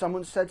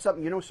someone said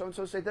something,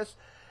 so-and-so say this,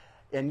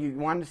 and you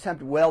want to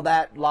attempt, well,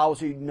 that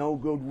lousy, no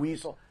good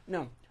weasel.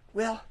 No.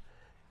 Well,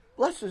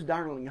 bless his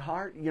darling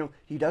heart.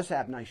 He does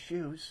have nice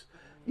shoes.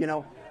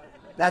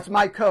 That's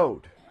my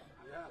code.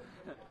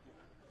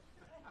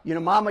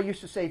 Mama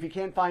used to say, if you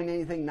can't find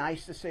anything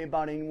nice to say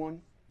about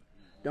anyone,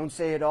 don't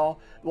say it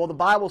all. Well, the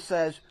Bible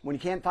says, when you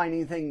can't find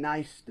anything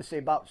nice to say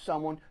about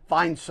someone,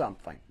 find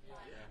something.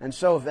 And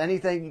so, if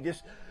anything,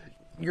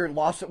 your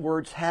loss at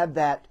words had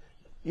that.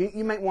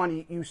 You might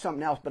want to use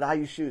something else, but I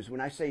use shoes. When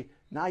I say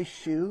nice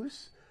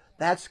shoes,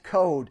 that's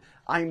code.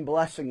 I'm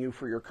blessing you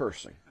for your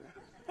cursing.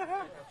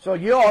 So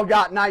you all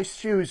got nice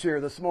shoes here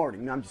this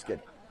morning. No, I'm just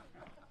kidding.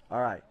 All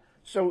right.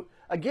 So,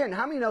 again,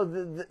 how many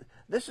know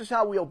this is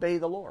how we obey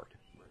the Lord?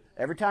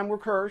 Every time we're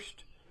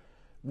cursed,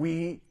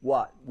 we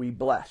what? We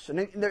bless.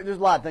 And there's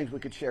a lot of things we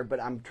could share,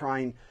 but I'm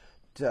trying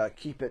to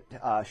keep it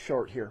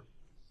short here.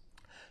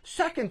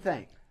 Second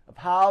thing of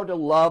how to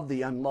love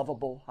the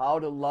unlovable, how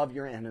to love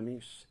your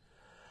enemies.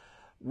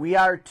 We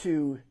are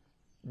to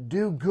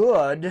do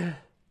good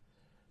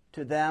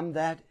to them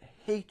that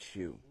hate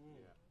you.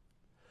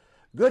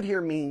 Good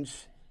here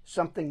means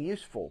something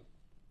useful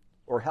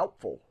or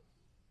helpful.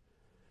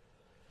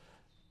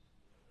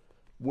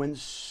 When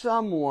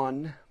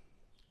someone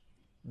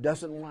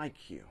doesn't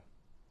like you,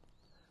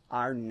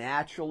 our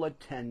natural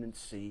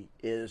tendency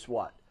is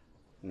what?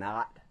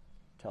 Not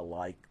to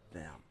like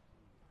them.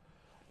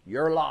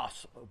 Your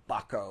loss,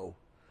 bucko.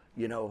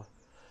 You know,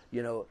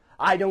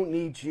 I don't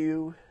need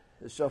you,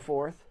 and so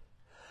forth.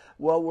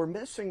 Well, we're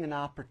missing an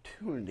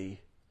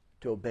opportunity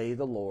to obey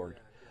the Lord.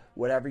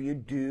 Whatever you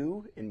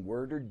do in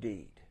word or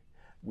deed,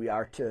 we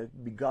are to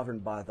be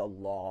governed by the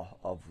law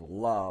of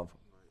love.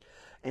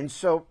 And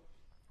so,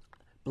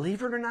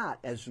 believe it or not,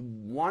 as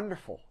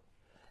wonderful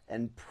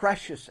and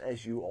precious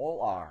as you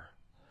all are,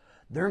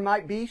 there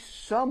might be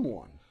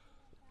someone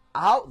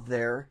out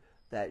there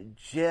that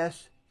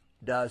just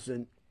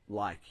doesn't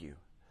like you.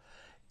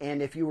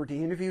 And if you were to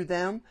interview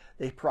them,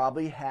 they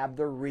probably have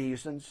their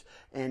reasons,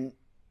 and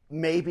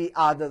maybe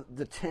out of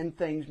the 10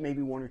 things,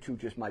 maybe 1 or 2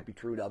 just might be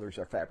true, and others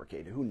are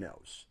fabricated. Who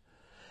knows?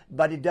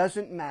 But it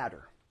doesn't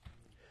matter.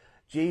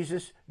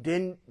 Jesus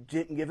didn't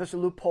give us a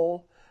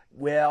loophole.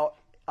 Well,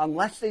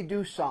 unless they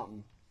do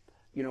something,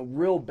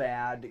 real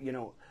bad,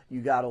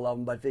 you got to love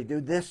them. But if they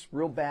do this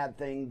real bad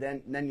thing,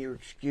 then you're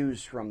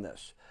excused from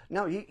this.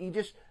 No, he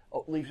just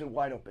leaves it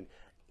wide open.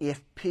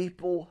 If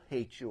people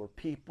hate you, or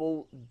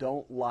people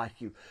don't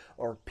like you,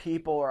 or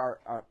people are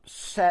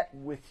upset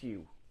with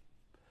you,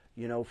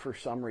 for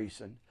some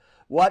reason,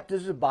 what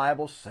does the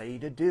Bible say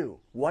to do?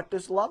 What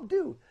does love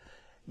do?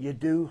 You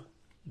do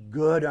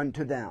good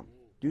unto them.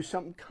 Do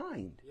something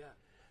kind. Yeah.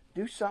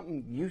 Do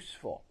something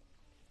useful.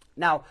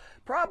 Now,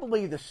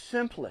 probably the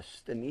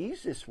simplest and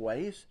easiest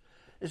way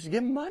is to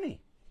give them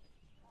money.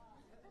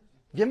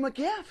 Give them a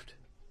gift.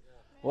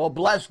 Well,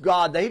 bless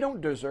God, they don't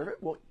deserve it.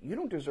 Well, you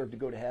don't deserve to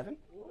go to heaven.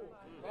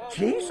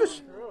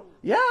 Jesus.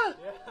 Yeah.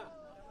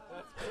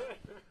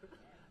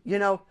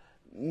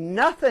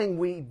 Nothing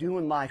we do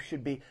in life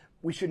should be,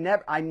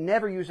 I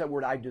never use that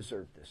word, I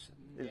deserve this.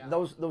 Yeah.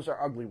 Those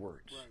are ugly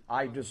words.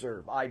 Right. I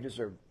deserve. Uh-huh.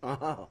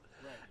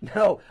 Right.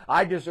 No,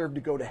 I deserve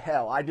to go to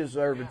hell. I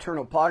deserve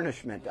eternal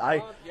punishment.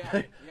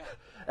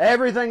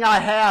 Everything I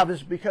have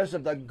is because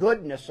of the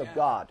goodness of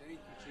God.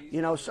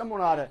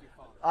 Someone ought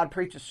to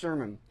preach a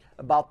sermon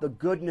about the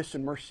goodness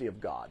and mercy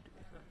of God.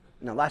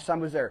 Last time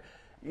I was there,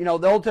 the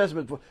Old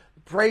Testament,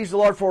 praise the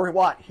Lord for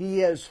what? He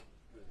is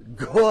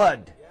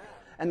good.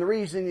 And the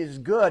reason he's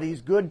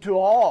good to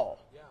all.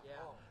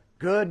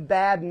 Good,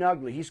 bad, and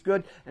ugly. He's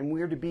good, and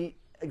we're to be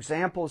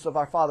examples of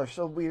our Father,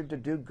 so we're to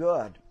do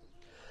good.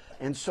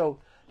 And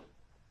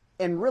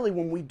really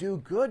when we do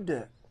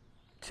good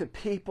to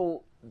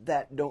people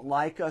that don't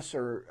like us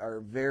or are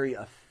very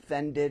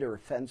offended or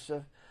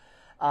offensive,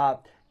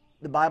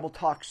 the Bible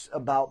talks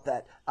about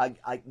that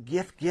a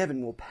gift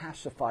given will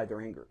pacify their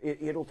anger.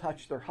 It'll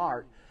touch their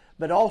heart,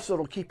 but also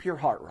it'll keep your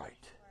heart right.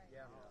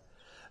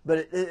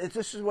 But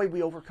this is the way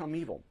we overcome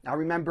evil. I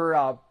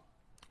remember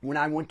when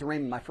I went to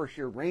Rhema, my first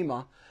year at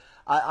Rhema,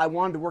 I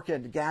wanted to work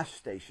at a gas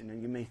station.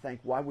 And you may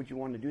think, why would you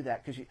want to do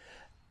that? Because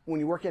when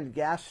you work at a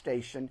gas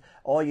station,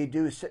 all you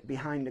do is sit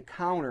behind the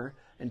counter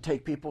and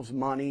take people's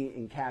money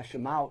and cash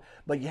them out,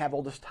 but you have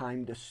all this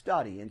time to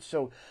study. And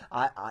so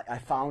I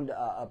found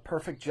a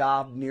perfect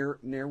job near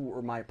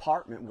where my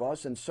apartment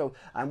was, and so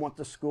I went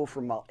to school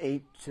from about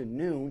 8 to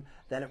noon.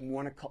 Then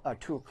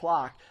at 2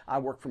 o'clock, I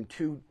worked from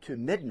 2 to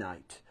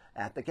midnight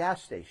at the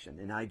gas station,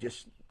 and I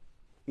just,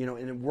 and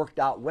it worked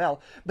out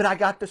well. But I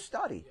got to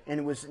study, and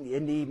it was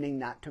in the evening,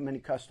 not too many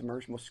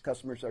customers. Most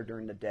customers are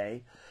during the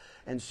day,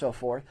 and so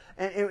forth.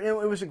 And it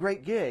was a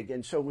great gig,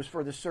 and so it was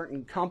for this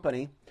certain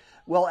company.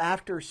 Well,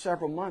 after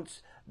several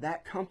months,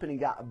 that company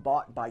got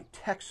bought by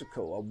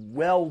Texaco, a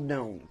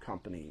well-known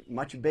company,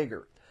 much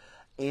bigger.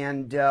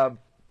 And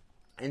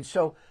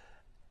so,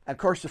 of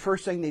course, the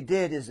first thing they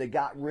did is they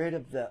got rid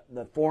of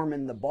the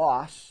foreman, the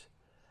boss,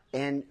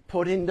 and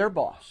put in their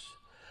boss.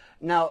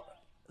 Now,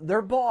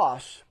 their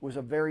boss was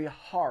a very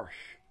harsh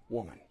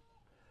woman.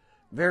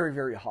 Very,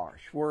 very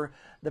harsh. Where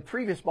the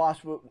previous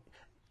boss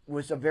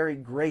was a very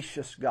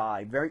gracious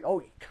guy, very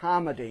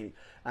accommodating.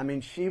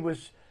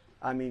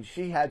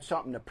 She had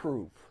something to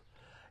prove.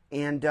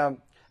 And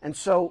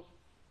so,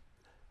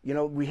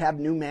 we have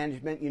new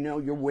management,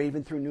 you're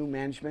waving through new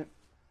management.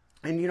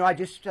 And, I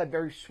just said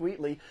very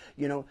sweetly,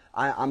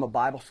 I'm a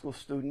Bible school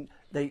student.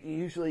 They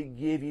usually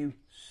give you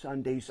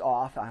Sundays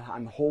off.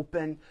 I'm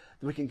hoping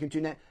that we can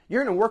continue that.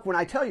 You're going to work when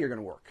I tell you you're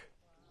going to work.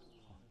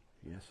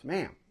 Yes,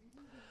 ma'am.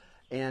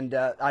 And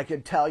I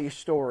could tell you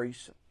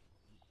stories.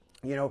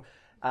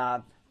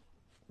 Rhema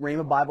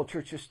Bible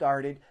Church has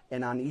started,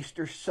 and on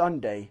Easter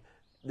Sunday,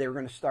 they were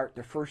going to start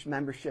their first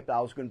membership. I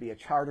was going to be a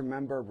charter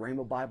member of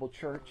Rhema Bible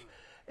Church.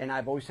 And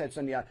I've always had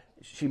Sunday,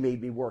 she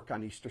made me work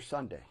on Easter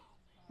Sunday.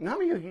 And how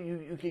many of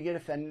you could get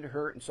offended,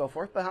 hurt, and so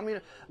forth, but how many,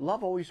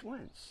 love always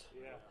wins.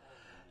 Yeah.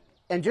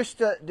 And just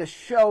to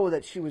show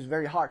that she was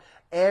very hard,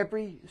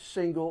 every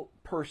single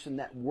person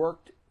that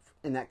worked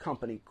in that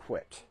company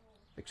quit,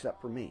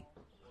 except for me.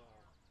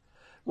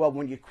 Well,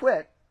 when you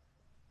quit,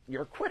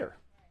 you're a quitter.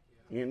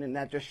 And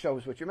that just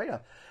shows what you're made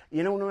of.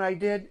 You know what I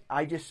did?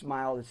 I just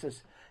smiled and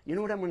says, you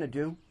know what I'm going to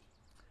do?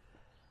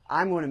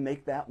 I'm going to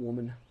make that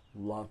woman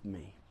love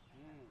me.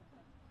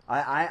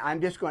 I'm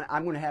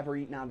going to have her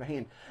eaten out of her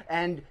hand.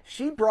 And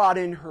she brought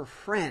in her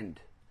friend.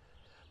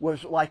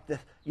 Was like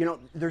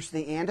there's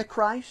the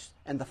Antichrist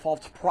and the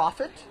false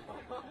prophet.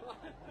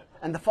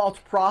 And the false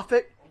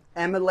prophet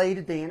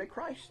emulated the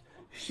Antichrist.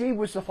 She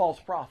was the false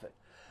prophet.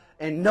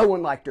 And no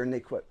one liked her and they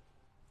quit.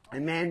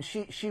 And man,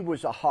 she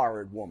was a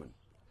horrid woman.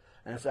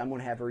 And I said, I'm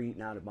going to have her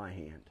eaten out of my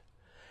hand.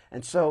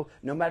 And so,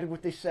 no matter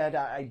what they said,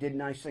 I did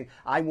nice things.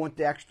 I went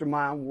the extra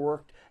mile,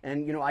 worked,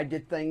 and, I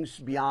did things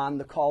beyond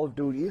the call of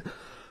duty.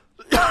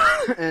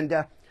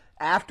 And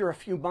after a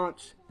few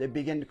months, they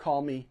began to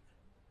call me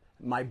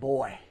my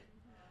boy.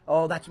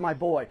 Oh, that's my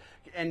boy.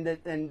 And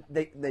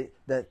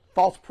the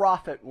false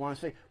prophet wanted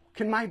to say,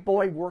 can my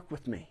boy work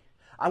with me?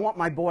 I want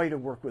my boy to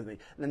work with me.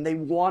 And they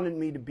wanted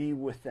me to be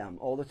with them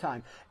all the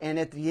time. And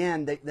at the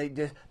end,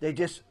 they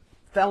just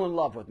fell in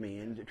love with me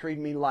and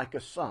treated me like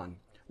a son.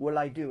 What did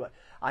I do?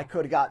 I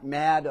could have got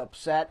mad,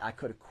 upset. I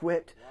could have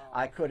quit.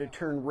 I could have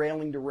turned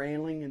railing to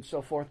railing and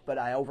so forth. But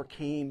I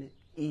overcame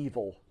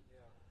evil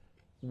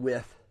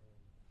with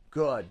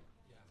good.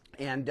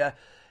 And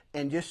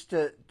just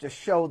to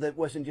show that it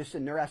wasn't just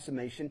in their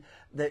estimation,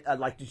 that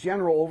like the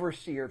general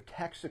overseer of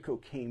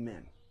Texaco came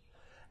in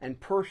and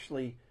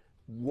personally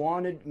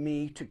wanted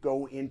me to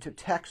go into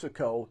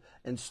Texaco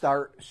and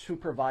start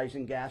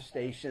supervising gas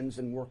stations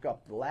and work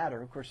up the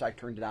ladder. Of course, I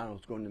turned it down. I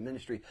was going to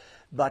ministry.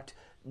 But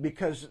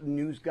because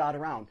news got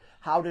around.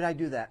 How did I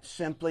do that?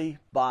 Simply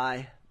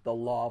by the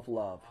law of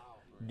love.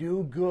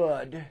 Do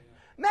good.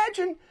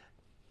 Imagine,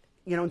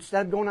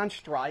 instead of going on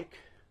strike,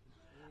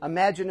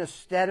 imagine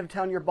instead of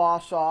telling your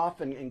boss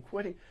off and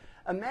quitting,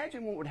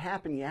 imagine what would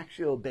happen. You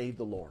actually obeyed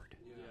the Lord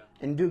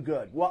and do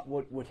good. What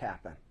would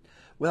happen?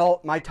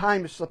 Well, my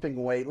time is slipping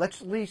away.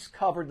 Let's at least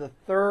cover the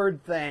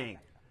third thing.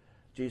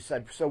 Jesus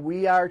said, so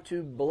we are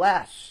to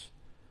bless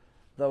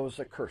those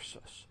that curse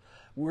us.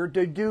 We're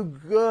to do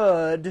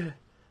good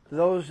to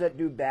those that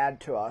do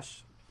bad to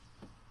us.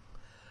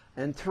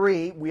 And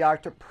 3, we are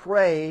to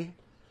pray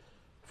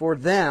for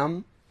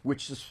them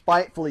which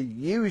despitefully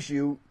use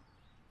you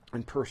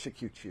and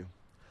persecute you.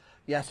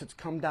 Yes, it's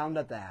come down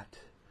to that.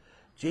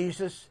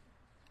 Jesus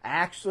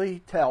actually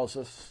tells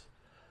us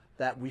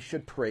that we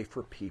should pray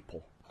for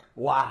people.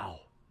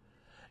 Wow.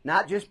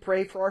 Not just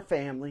pray for our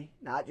family,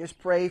 not just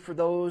pray for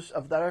those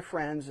of our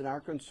friends and our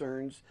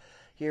concerns.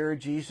 Here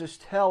Jesus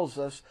tells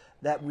us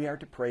that we are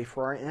to pray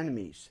for our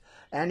enemies.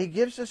 And he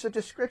gives us a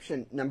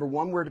description. Number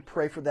 1, we're to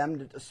pray for them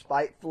to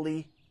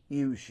despitefully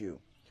use you.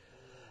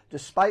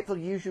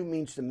 Despitefully use you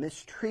means to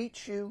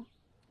mistreat you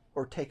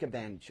or take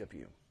advantage of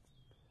you.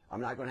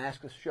 I'm not going to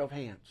ask a show of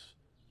hands.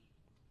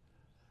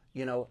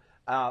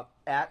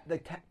 At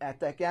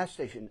that gas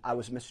station, I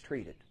was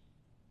mistreated.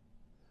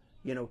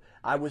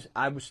 I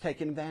was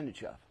taken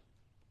advantage of.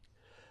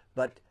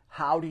 But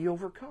how do you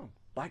overcome?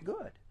 By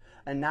good.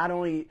 And not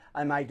only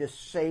am I to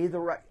say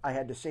I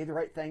had to say the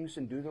right things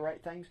and do the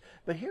right things,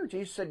 but here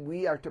Jesus said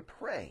we are to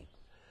pray.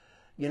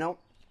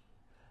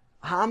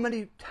 How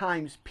many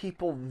times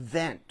people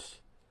vent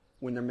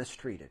when they're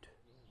mistreated?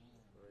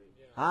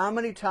 How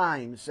many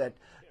times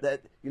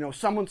that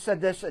someone said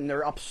this and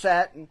they're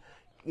upset and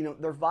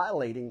they're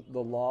violating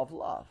the law of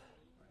love.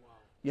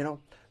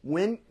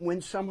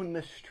 When someone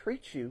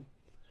mistreats you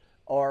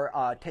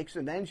or takes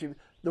advantage of you,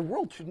 the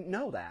world shouldn't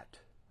know that.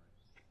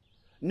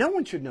 No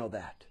one should know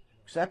that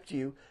except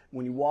you.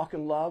 When you walk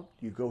in love,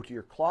 you go to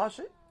your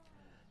closet,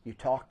 you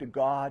talk to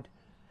God,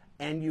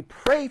 and you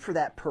pray for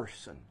that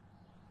person.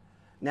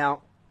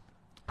 Now,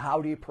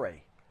 how do you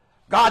pray?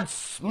 God,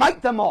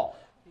 smite them all.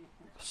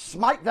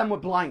 Smite them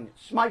with blindness.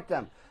 Smite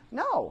them.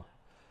 No.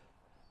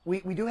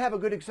 We do have a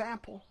good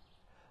example.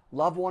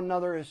 Love one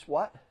another is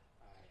what?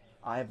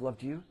 I have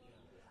loved you.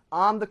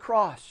 On the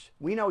cross,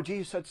 we know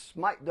Jesus said,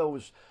 smite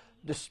those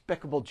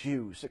despicable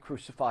Jews that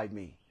crucified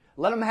me.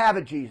 Let them have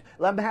it, Jesus.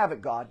 Let them have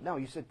it, God. No,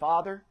 you said,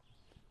 Father,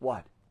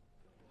 what?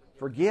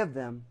 Forgive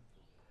them.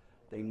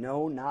 They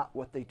know not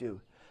what they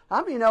do.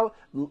 How many know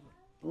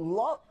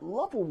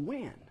love will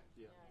win?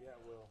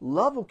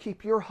 Love will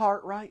keep your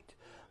heart right.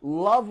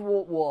 Love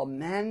will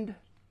amend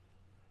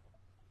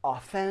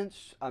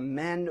offense,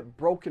 amend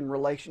broken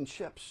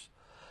relationships.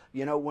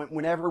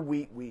 Whenever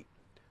we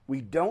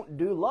don't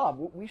do love,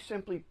 we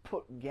simply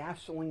put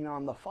gasoline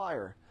on the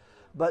fire.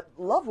 But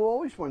love will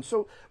always win.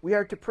 So we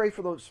are to pray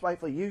for those who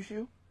spitefully use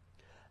you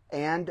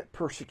and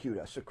persecute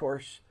us. Of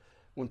course,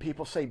 when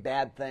people say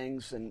bad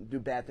things and do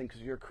bad things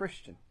because you're a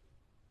Christian.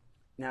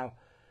 Now,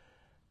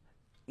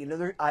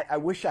 I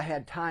wish I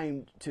had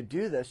time to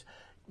do this.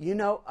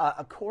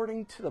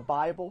 According to the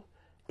Bible,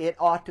 it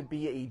ought to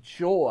be a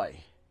joy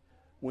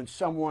when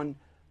someone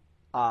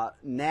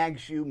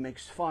nags you,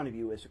 makes fun of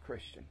you as a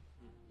Christian.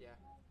 Yeah.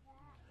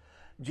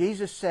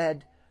 Jesus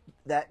said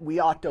that we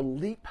ought to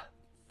leap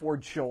for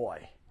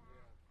joy.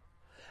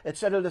 It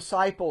said of the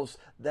disciples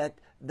that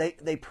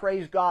they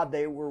praised God.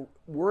 They were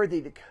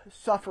worthy to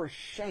suffer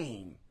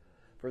shame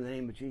for the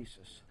name of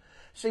Jesus.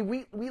 See,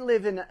 we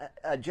live in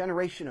a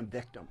generation of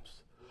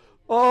victims.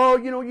 Oh,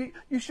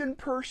 you shouldn't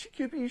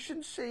persecute me. You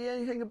shouldn't say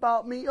anything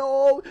about me.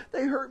 Oh,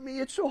 they hurt me.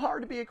 It's so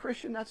hard to be a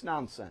Christian. That's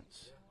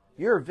nonsense.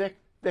 You're a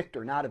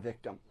victor, not a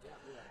victim.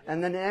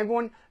 And then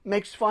everyone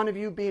makes fun of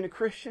you being a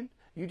Christian.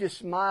 You just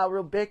smile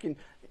real big, and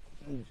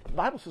the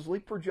Bible says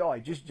leap for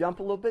joy. Just jump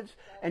a little bit,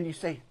 and you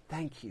say,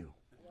 thank you.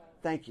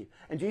 Thank you.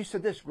 And Jesus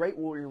said this, great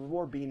will your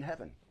reward be in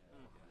heaven.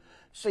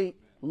 See,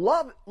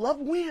 love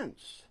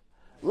wins.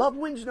 Love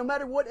wins no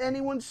matter what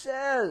anyone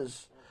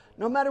says.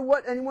 No matter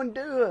what anyone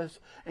does.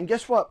 And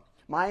guess what?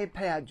 My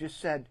iPad just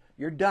said,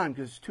 you're done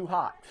because it's too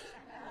hot.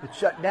 It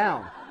shut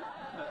down.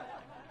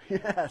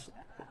 Yes.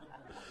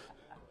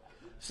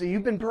 See,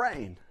 you've been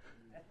praying.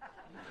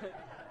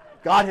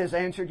 God has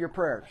answered your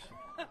prayers.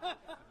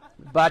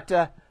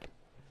 But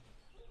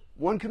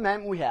one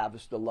commandment we have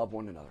is to love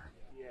one another.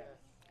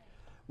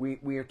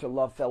 We are to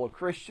love fellow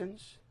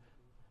Christians,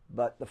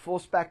 but the full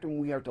spectrum,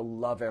 we are to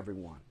love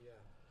everyone.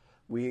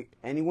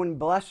 Anyone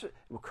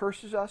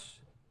curses us,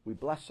 we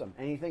bless them.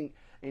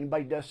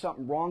 Anybody does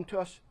something wrong to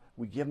us,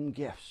 we give them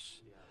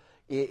gifts.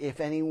 If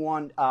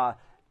anyone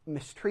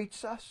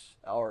mistreats us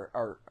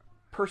or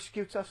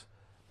persecutes us,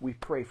 we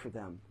pray for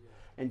them.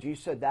 And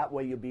Jesus said that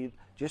way you'll be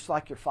just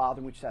like your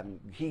Father which is in heaven.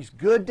 He's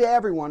good to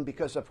everyone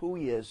because of who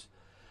He is,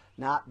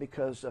 not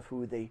because of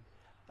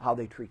how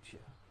they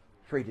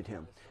treated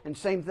Him. And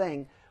same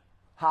thing,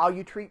 how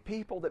you treat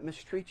people that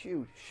mistreat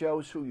you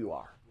shows who you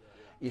are.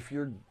 If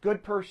you're a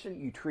good person,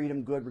 you treat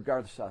them good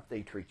regardless of how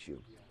they treat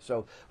you.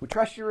 So we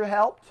trust you're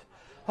helped.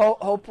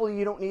 Hopefully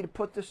you don't need to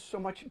put this so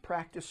much in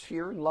practice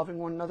here in loving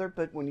one another,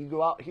 but when you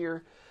go out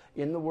here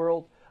in the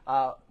world,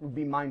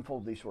 be mindful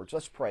of these words.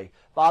 Let's pray.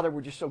 Father,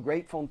 we're just so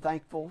grateful and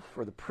thankful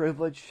for the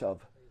privilege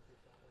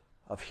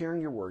of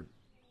hearing your word.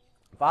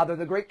 Father,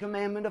 the great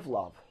commandment of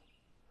love.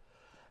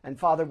 And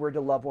Father, we're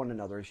to love one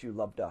another as you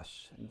loved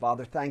us. And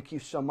Father, thank you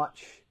so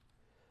much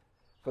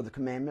for the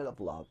commandment of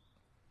love.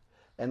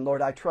 And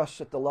Lord, I trust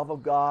that the love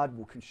of God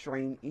will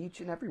constrain each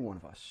and every one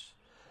of us.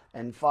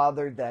 And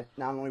Father, that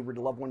not only we're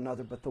to love one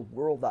another, but the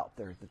world out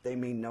there, that they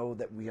may know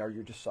that we are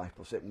your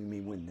disciples, that we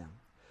may win them.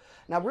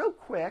 Now, real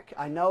quick,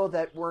 I know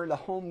that we're in a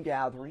home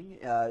gathering,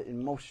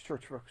 and most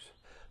church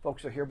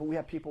folks are here, but we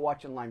have people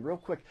watching online. Real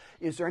quick,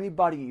 is there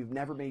anybody you've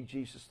never made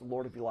Jesus the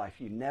Lord of your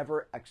life? You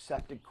never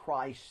accepted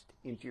Christ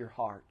into your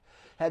heart?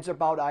 Heads are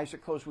bowed, eyes are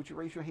closed. Would you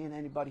raise your hand,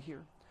 anybody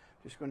here?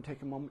 Just going to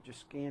take a moment, just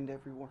scanned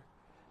everywhere.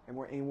 And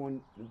where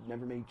anyone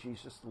never made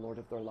Jesus the Lord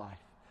of their life.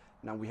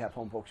 Now we have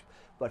home folks.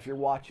 But if you're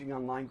watching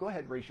online, go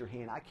ahead and raise your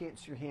hand. I can't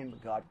see your hand,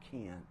 but God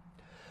can.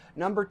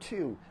 Number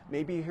two,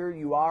 maybe here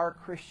you are a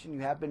Christian,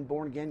 you have been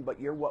born again, but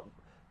you're what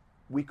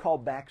we call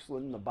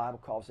backslidden. The Bible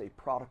calls a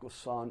prodigal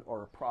son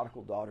or a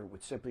prodigal daughter,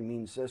 which simply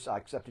means this: I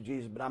accepted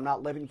Jesus, but I'm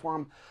not living for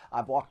Him.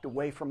 I've walked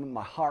away from Him.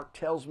 My heart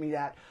tells me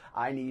that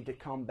I need to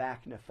come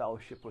back into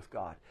fellowship with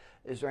God.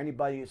 Is there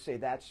anybody that say,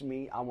 that's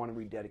me, I want to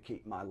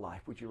rededicate my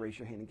life? Would you raise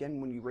your hand?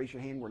 Again, when you raise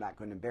your hand, we're not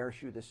going to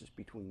embarrass you. This is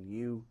between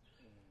you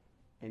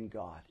and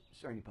God.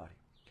 Is there anybody?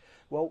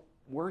 Well,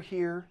 we're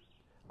here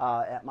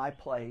at my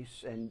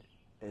place, and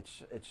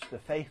it's the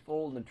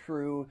faithful and the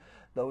true,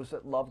 those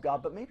that love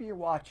God. But maybe you're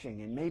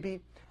watching and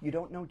maybe you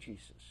don't know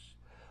Jesus.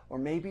 Or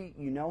maybe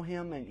you know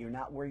Him and you're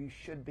not where you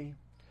should be.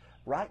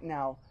 Right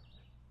now,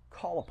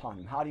 call upon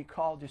Him. How do you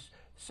call? Just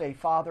say,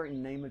 Father,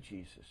 in the name of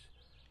Jesus,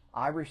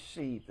 I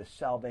receive the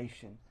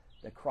salvation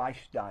that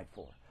Christ died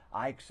for.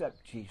 I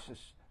accept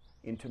Jesus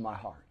into my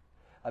heart.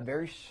 A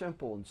very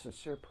simple and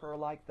sincere prayer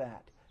like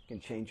that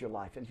can change your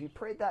life. And if you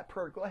prayed that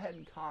prayer, go ahead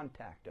and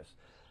contact us.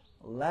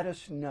 Let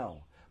us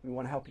know. We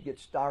want to help you get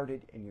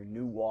started in your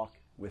new walk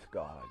with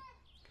God.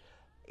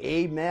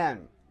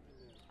 Amen.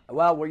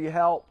 Well, were you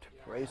helped?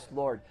 Praise the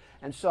Lord.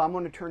 And so I'm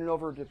going to turn it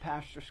over to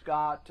Pastor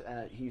Scott.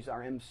 He's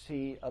our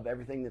MC of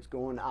everything that's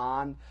going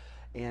on.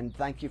 And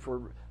thank you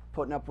for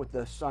putting up with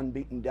the sun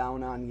beating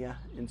down on you.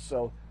 And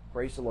so,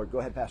 praise the Lord. Go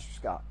ahead, Pastor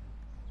Scott.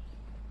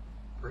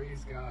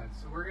 Praise God.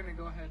 So we're going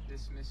to go ahead and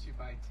dismiss you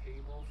by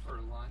table for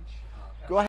lunch. Go ahead.